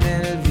siente en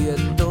el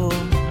viento,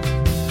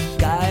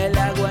 cae el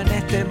agua en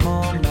este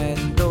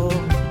momento.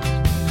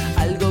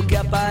 Algo que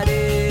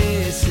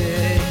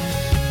aparece,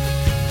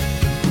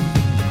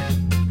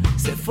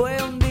 se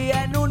fue un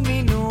día en un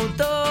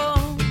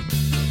minuto,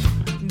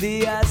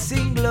 día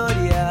sin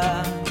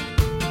gloria.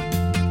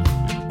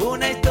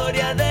 Una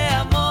historia de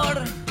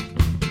amor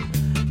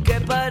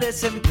que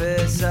parece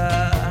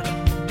empezar.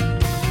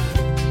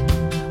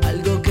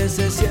 Algo que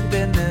se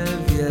siente en el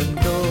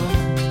viento,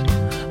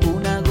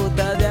 una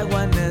gota de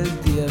agua en el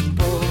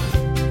tiempo.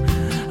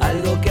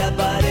 Algo que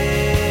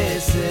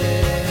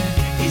aparece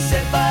y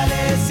se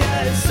parece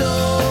al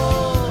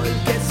sol,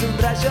 que es un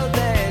rayo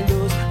de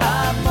luz,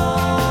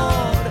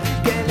 amor,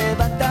 que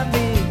levanta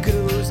mi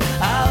cruz.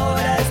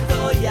 Ahora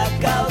estoy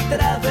acá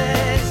otra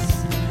vez,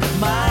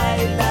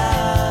 my love.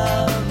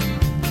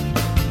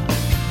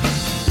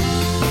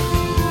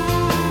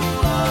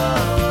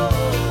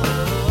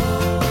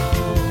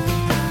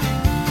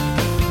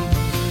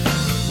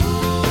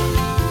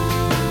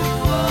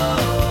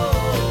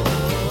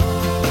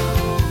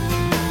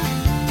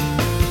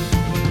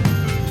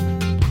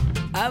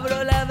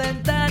 Abro la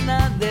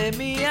ventana de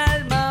mi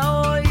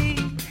alma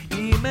hoy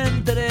y me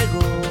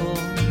entrego.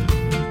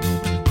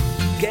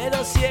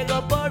 Quedo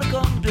ciego por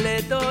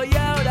completo y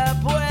ahora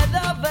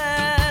puedo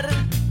ver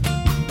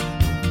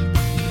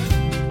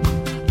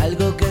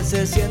algo que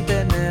se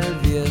siente en el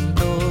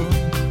viento,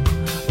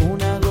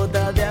 una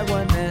gota de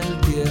agua en el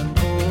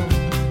tiempo.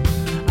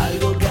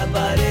 Algo que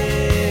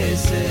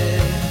aparece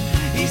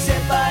y se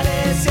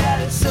parece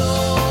al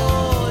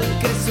sol,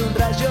 que es un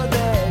rayo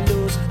de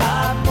luz,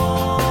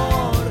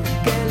 amor,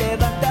 que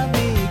levanta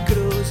mi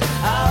cruz.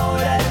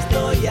 Ahora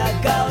estoy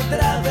acá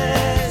otra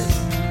vez,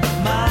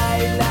 my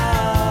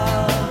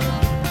love.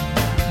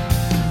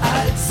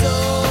 Al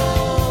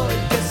sol,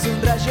 que es un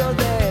rayo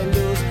de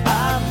luz,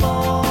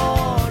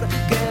 amor,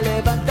 que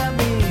levanta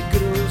mi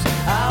cruz.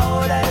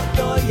 Ahora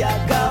estoy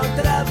acá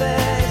otra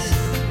vez,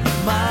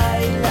 my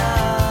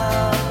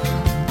love.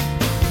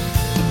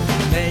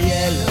 Me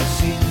hielo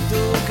sin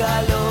tu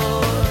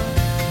calor,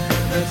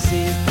 no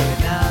existe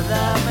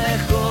nada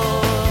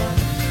mejor.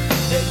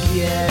 Te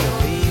quiero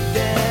y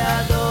te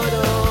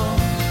adoro,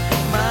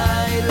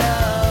 my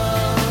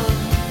love.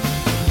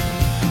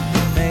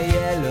 Me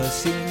hielo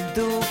sin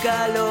tu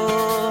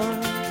calor,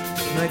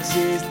 no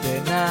existe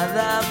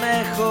nada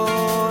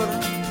mejor.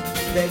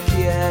 Te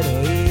quiero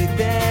y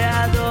te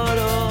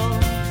adoro,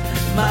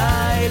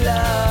 my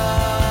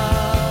love.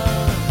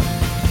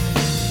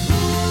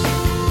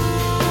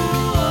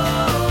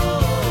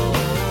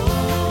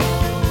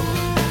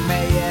 Me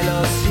hielo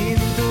sin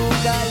tu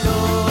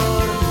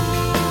calor,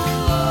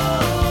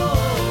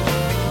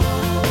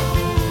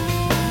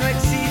 no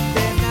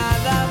existe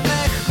nada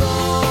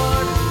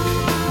mejor.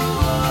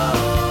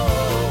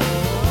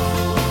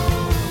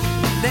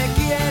 Te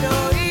quiero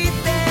y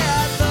te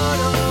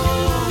adoro,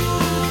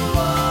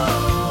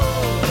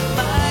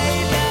 my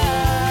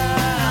love,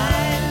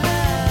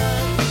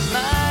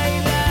 my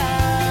love,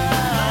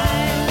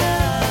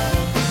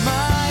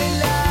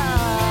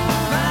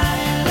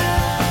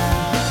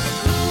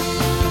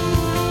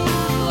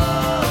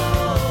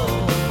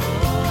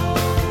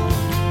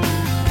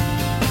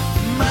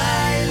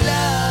 my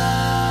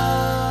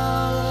love.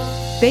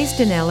 Based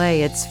in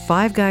LA, it's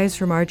 5 guys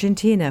from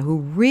Argentina who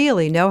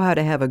really know how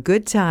to have a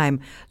good time,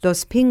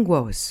 Los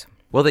Pinguos.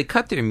 Well, they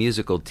cut their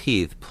musical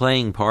teeth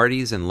playing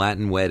parties and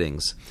Latin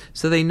weddings,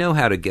 so they know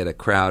how to get a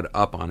crowd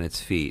up on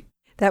its feet.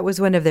 That was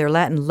one of their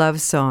Latin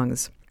love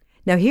songs.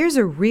 Now here's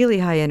a really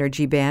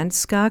high-energy band,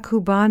 Ska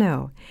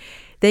Cubano.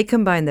 They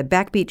combine the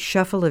backbeat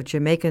shuffle of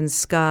Jamaican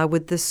ska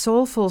with the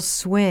soulful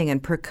swing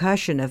and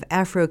percussion of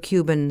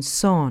Afro-Cuban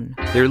son.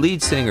 Their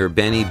lead singer,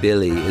 Benny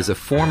Billy, is a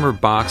former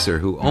boxer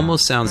who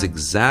almost sounds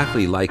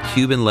exactly like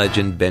Cuban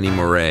legend Benny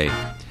Moré.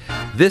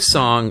 This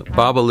song,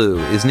 Babalu,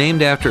 is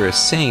named after a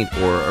saint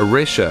or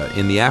Orisha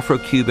in the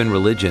Afro-Cuban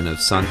religion of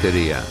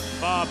Santeria.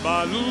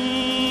 Babalu,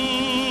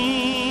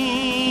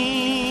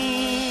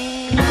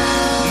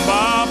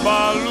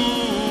 Babalu,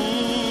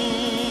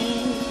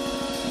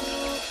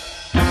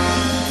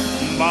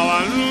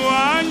 Babalu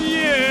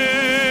anye,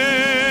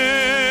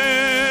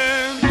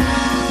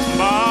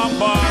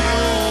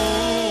 Babalu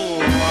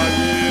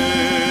anye.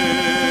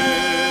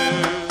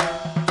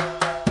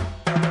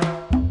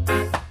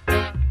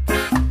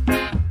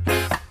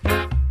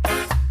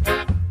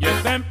 Ya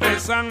está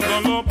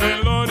empezando lo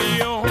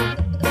pelorio.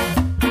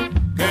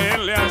 ¿Qué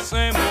le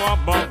hacemos a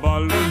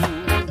Babalu?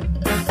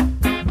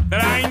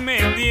 Tráeme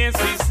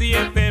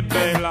 17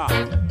 velas,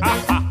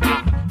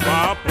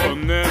 pa'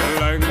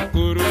 ponerla en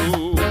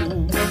cruz.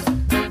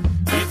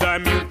 Y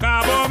dame un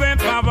cabo de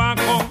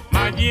tabaco,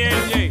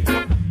 mayelle,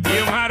 y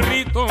un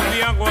jarrito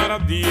de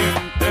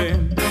aguardiente.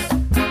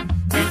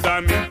 Y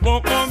dame un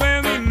poco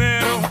de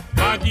dinero,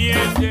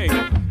 mayelle,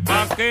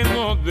 pa' que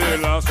nos dé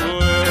la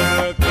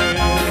suerte.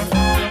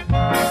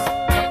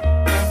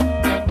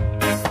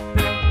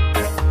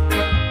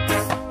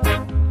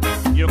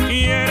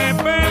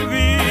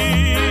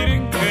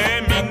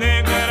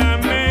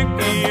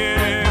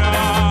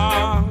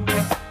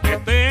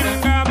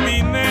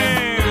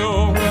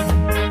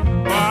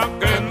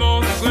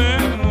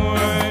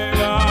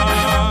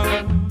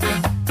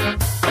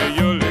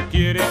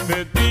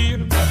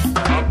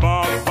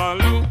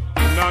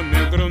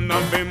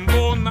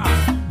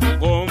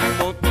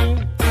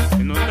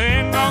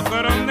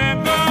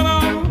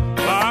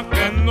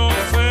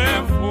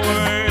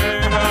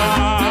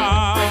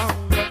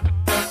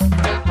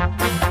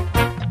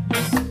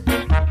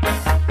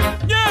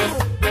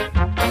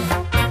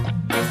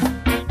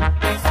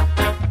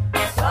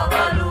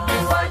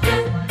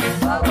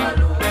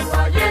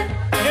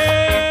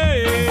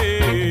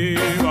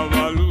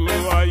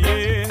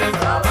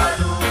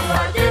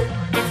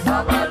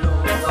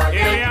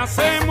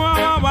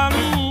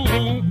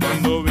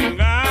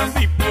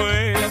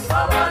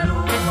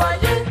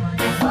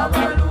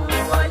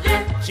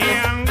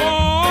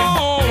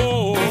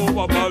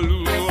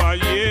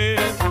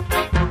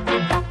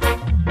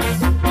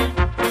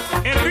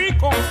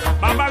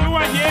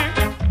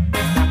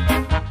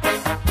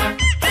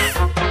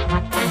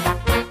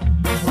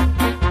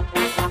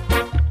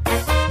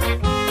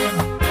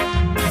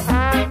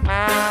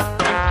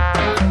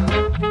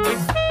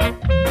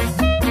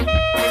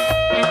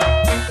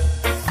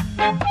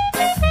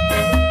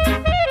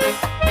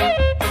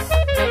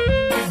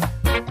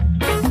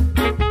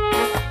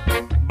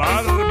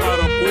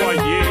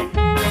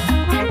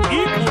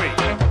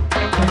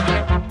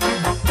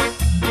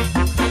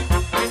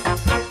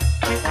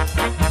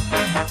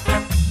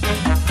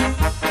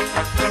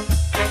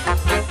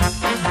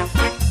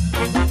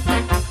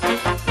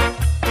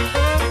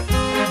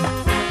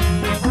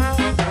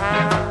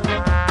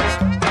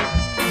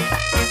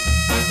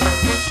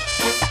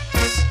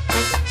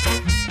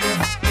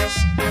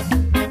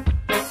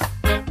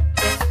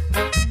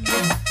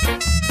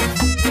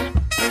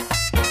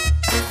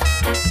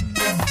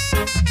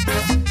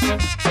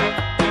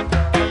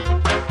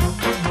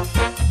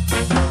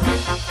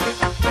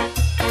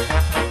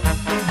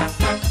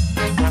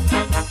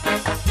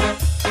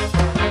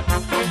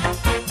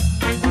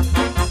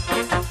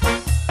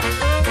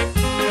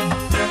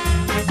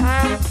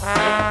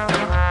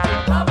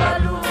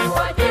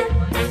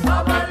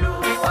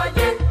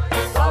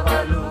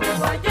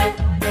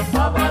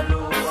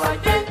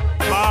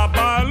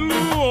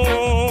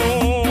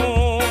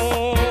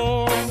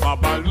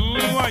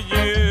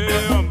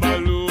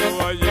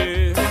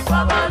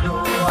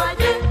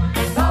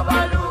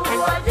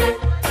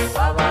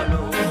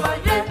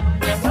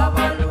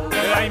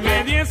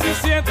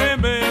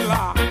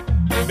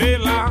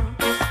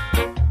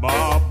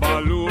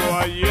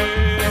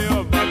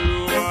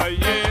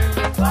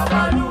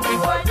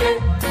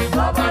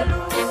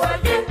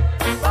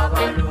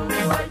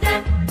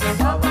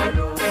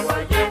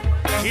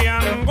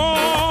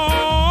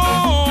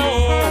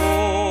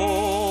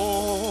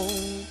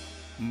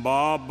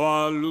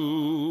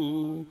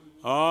 Babalu,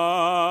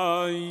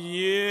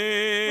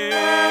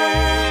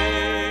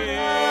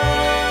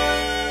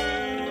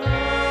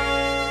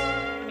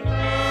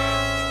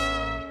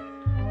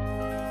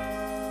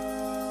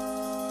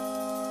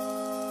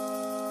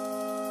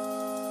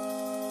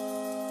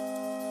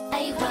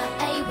 Aiwa,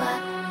 Aiwa,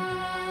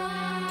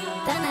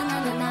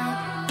 ta-na-na-na-na.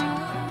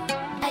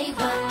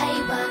 Aiwa,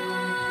 Aiwa,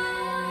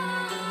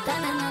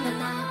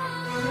 ta-na-na-na-na.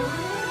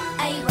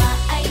 Aiwa,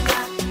 Aiwa,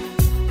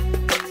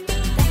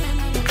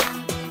 ta-na-na-na-na.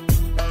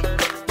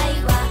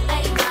 Aiwa,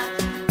 Aiwa,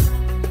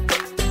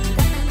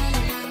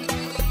 ta-na-na-na-na.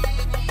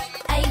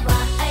 Aiwa,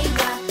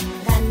 Aiwa,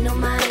 ganno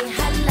mai,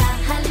 halla,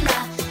 halla.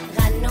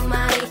 Ganno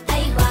mai,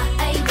 Aiwa,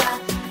 Aiwa,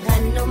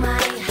 ganno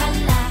mai,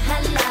 halla,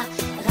 halla.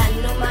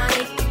 Ganno mai.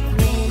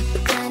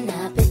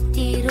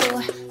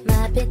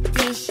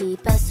 بدي شي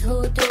بس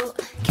هدوء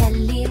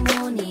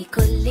كلموني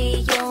كل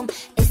يوم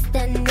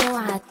استنوا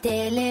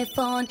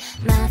عالتليفون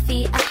ما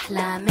في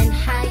أحلى من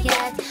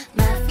حياة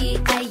ما في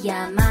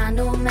أي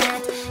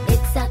معلومات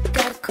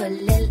اتذكر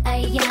كل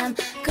الأيام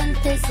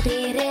كنت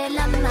صغيرة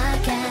لما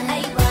كان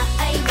أيوة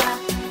أيوة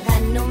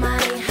غنوا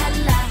معي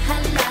هلا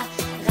هلا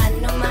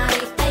غنوا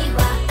معي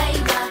أيوة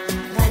أيوة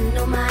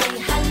غنوا معي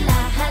هلا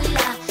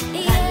هلا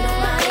غنوا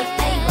معي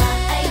أيوة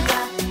أيوة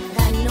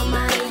غنوا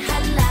معي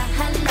هلا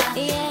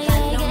هلا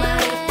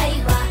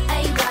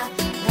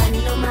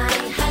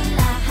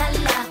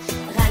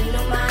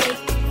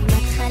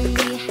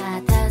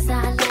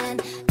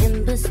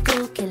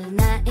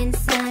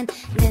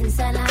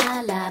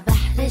على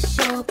بحر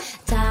الشوق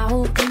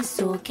تعوا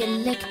انسوا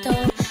كل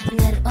كتب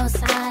نرقص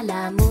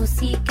على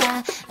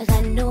موسيقى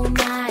غنوا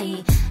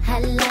معي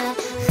هلا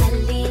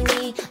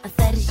خليني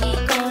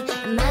افرجيكم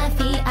ما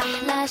في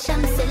احلى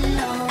شمس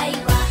اللون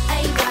ايوه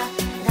ايوه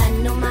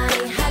غنوا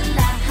معي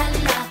هلا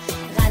هلا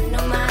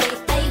غنوا معي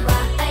ايوه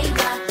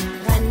ايوه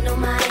غنوا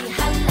معي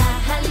هلا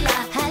هلا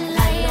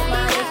غنوا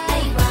معي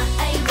ايوه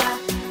ايوه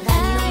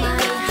غنوا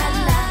معي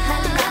هلا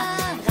هلا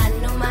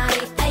غنوا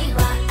معي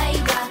ايوه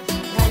ايوه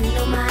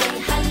غنوا معي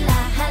هلا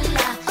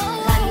هلا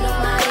غنوا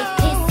معي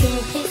هزوا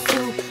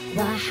هزوا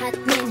واحد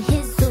اتنين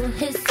هزوا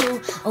هزوا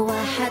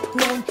واحد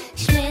اتنين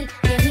شمال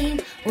يمين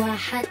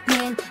واحد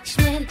اتنين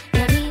شمال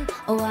يمين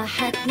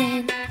واحد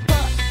اتنين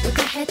فوق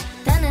وتحت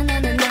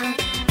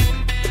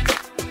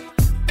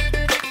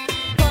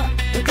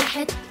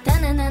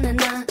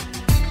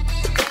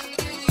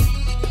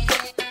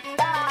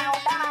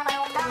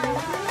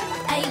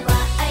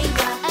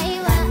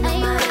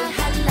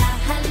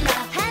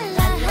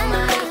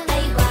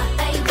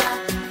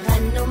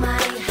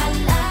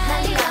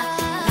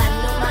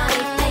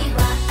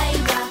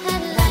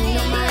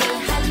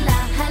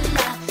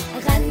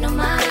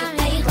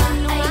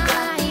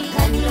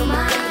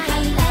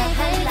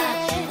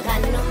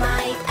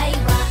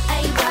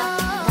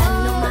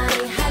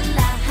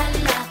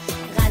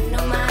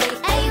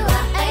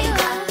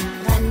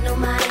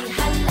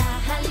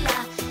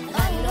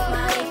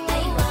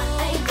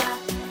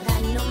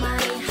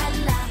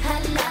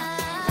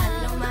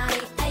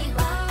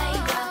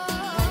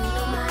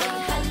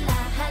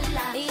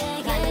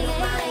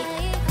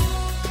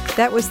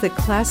That was the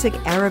classic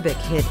Arabic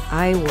hit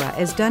Aiwa,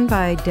 as done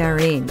by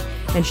Darine,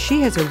 and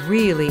she has a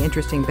really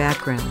interesting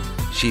background.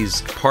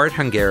 She's part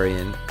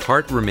Hungarian,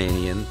 part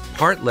Romanian,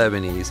 part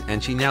Lebanese,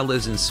 and she now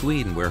lives in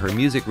Sweden, where her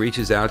music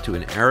reaches out to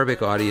an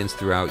Arabic audience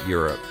throughout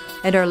Europe.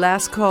 And our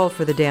last call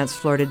for the dance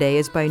floor today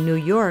is by New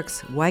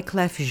York's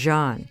Wyclef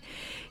Jean.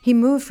 He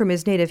moved from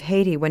his native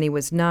Haiti when he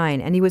was 9,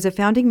 and he was a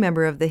founding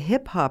member of the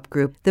hip-hop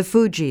group, the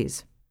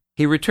Fugees.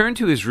 He returned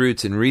to his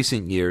roots in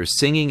recent years,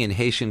 singing in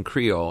Haitian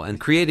Creole and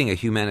creating a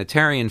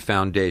humanitarian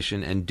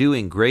foundation and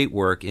doing great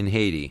work in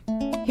Haiti.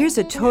 Here's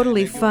a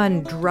totally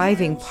fun,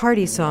 driving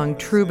party song,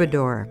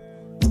 Troubadour.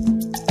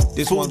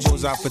 This one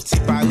goes out for T.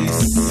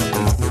 Paris.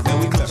 And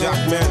we got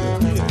Jacques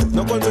Man.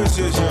 No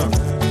conversation.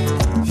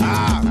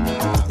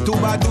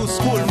 Troubadour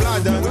school,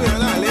 blood, and we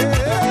are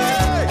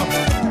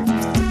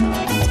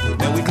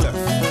and we Wyclef.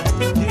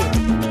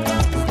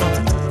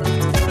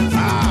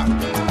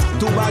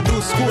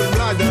 Troubadour school,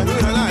 blood, and we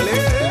are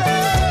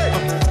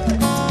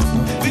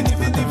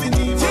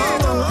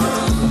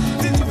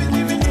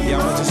yeah, I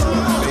want to slow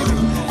down,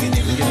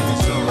 baby. Get me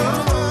slow.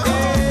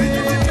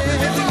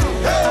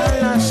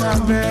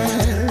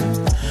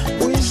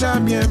 Oui, j'ai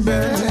bien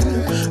belle.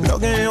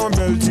 L'orgueil en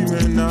belle du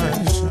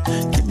ménage.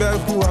 Qui belle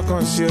pour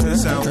arc-en-ciel.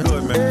 Sound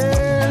good, man.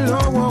 Et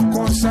l'or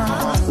comme ça.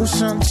 Ou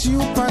senti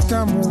ou pas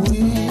ta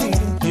mourir.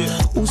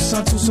 Ou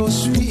senti ou so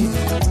suit.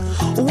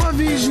 Ou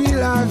envie jouir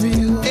la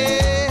ville.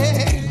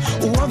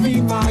 Ou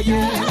envie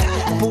marier.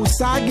 Pour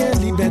ça, gain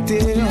liberté.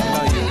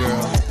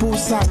 Pour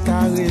ça,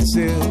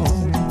 caresser.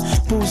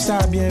 Pour ça,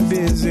 bien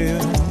baiser.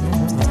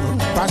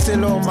 Passer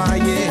l'or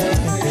maillé.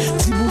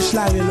 Si bouche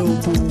la vélo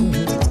pour.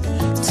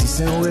 Si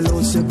c'est un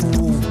vélo, c'est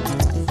pour.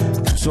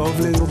 Tout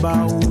sauve les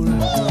baoul.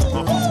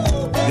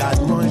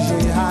 Garde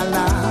manger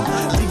hala.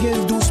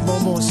 Ligue douce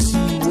bonbon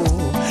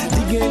sirop.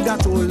 Ligue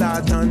gâteau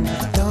la donne.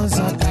 Dans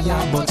un taille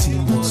à bâti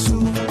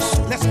morceau.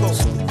 Let's go.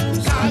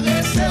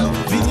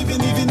 Vini,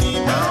 vini, vini,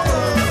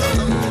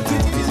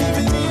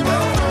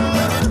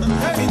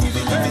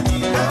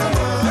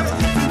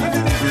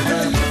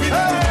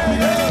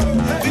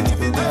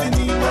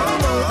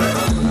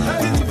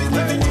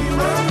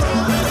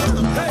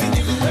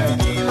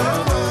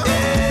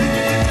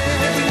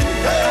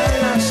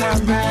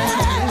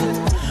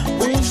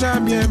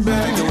 bien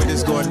belle,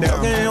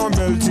 et on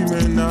belle du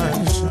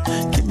ménage,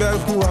 qui belle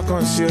pour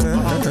arc-en-ciel.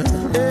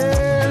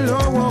 Et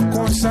l'or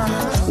comme ça,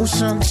 ou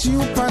senti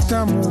ou pas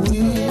ta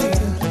mourir,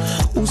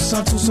 ou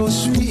senti ou so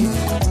suit,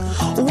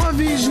 ou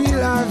envie jouir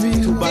la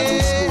vie, ou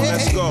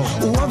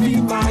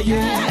envie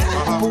marier,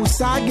 pour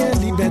ça gain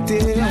liberté,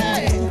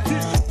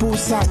 pour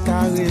ça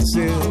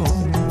caresser,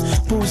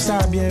 pour ça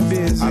bien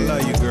baiser. I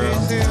love you, girl.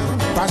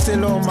 Passer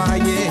l'or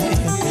maillé,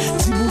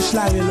 si bouche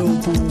la vélo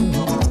pour.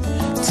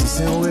 Si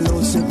c'est un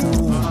vélo, c'est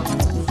pour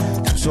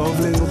tout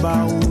sauve les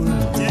baoul.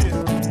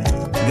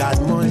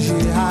 Garde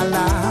manger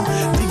hala.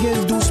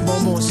 Ligue douce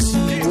bonbon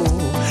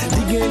sirop.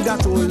 Ligue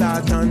gâteau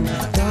la donne.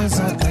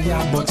 Dans un taille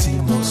à bâti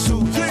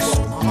morceau.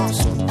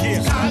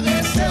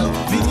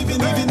 Vini,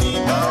 vini, vini,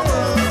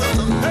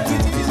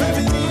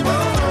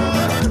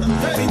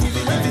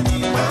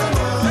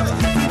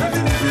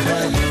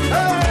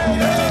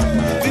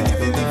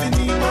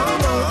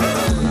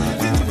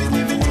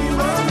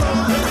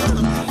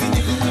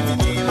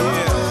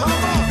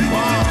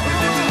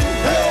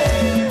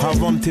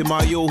 T'es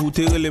maillot ou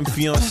t'es relève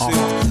fiancé.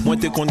 Moi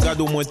t'es contre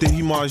gado, moi t'es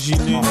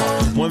imaginé.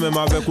 Moi-même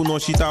avec ou non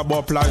chita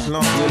bon plage là.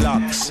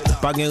 Relax,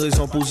 pas gain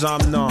raison pour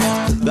zam non.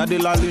 Gardez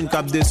la lune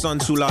cap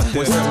descendre sous la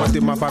terre. Moi t'es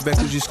ma avec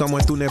ou jusqu'à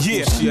moi tourner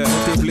poussière.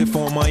 T'es blé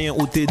fond moyen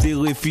ou t'es des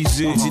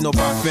refusé. Si non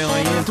pas fait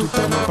rien, tout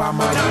le monde pas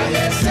mal.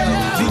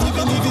 vini,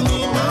 vini,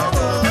 vini,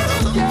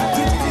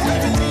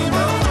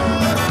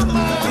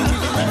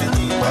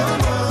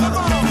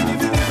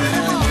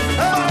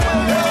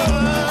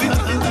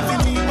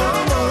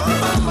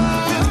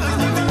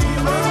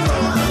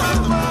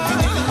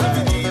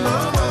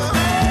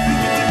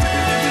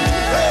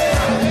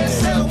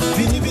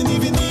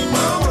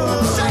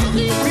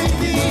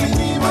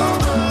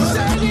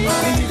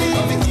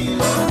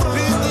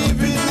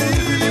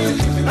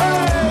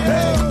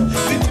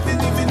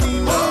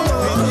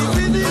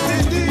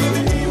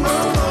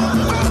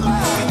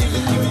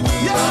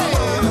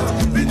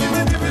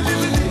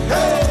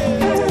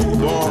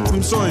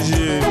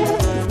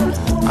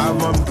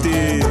 avant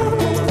m'te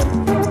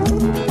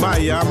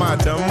Maya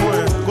madame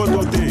moi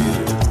côté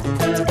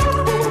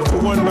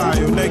pour one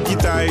bayo na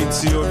guitar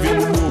Haiti yo vin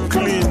beau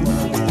clean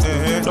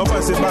donc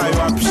passer bayo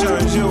a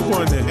changer on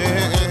connaît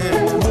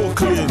beau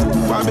clean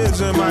pas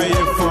besoin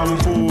mailler femme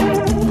pour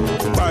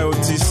bayo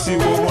tisi on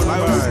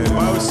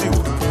bayo si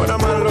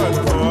madame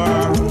l'autre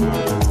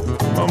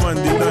maman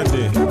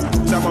dit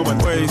ça maman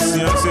quoi ici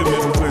c'est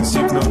même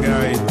principe non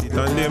gars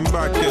tandem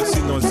back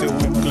sinon c'est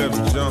Wyclef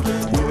Jean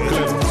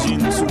Wyclef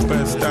Jean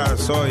superstar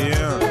so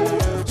yeah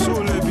so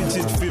les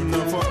petites films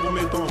non faut qu'on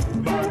mette en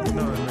back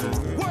non.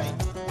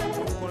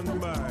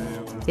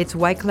 It's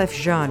Wyclef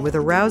Jean with a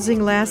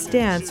rousing last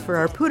dance for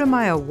our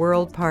Putumayo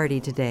World Party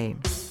today.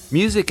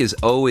 Music is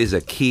always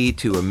a key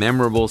to a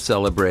memorable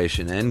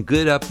celebration, and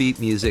good upbeat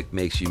music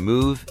makes you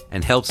move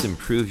and helps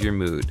improve your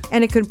mood.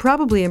 And it can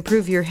probably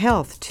improve your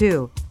health,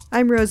 too.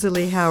 I'm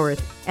Rosalie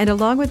Howarth, and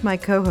along with my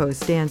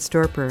co-host Dan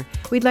Storper,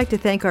 we'd like to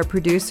thank our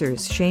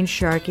producers Shane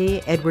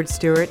Sharkey, Edward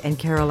Stewart, and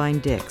Caroline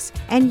Dix,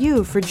 and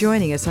you for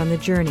joining us on the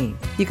journey.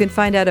 You can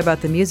find out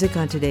about the music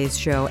on today's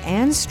show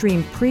and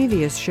stream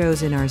previous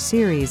shows in our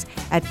series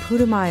at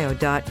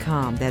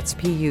putumayo.com. That's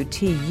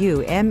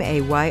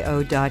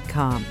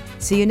Putumayo.com.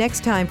 See you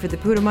next time for the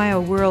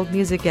Putumayo World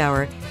Music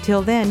Hour.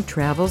 Till then,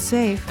 travel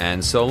safe.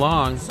 And so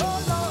long.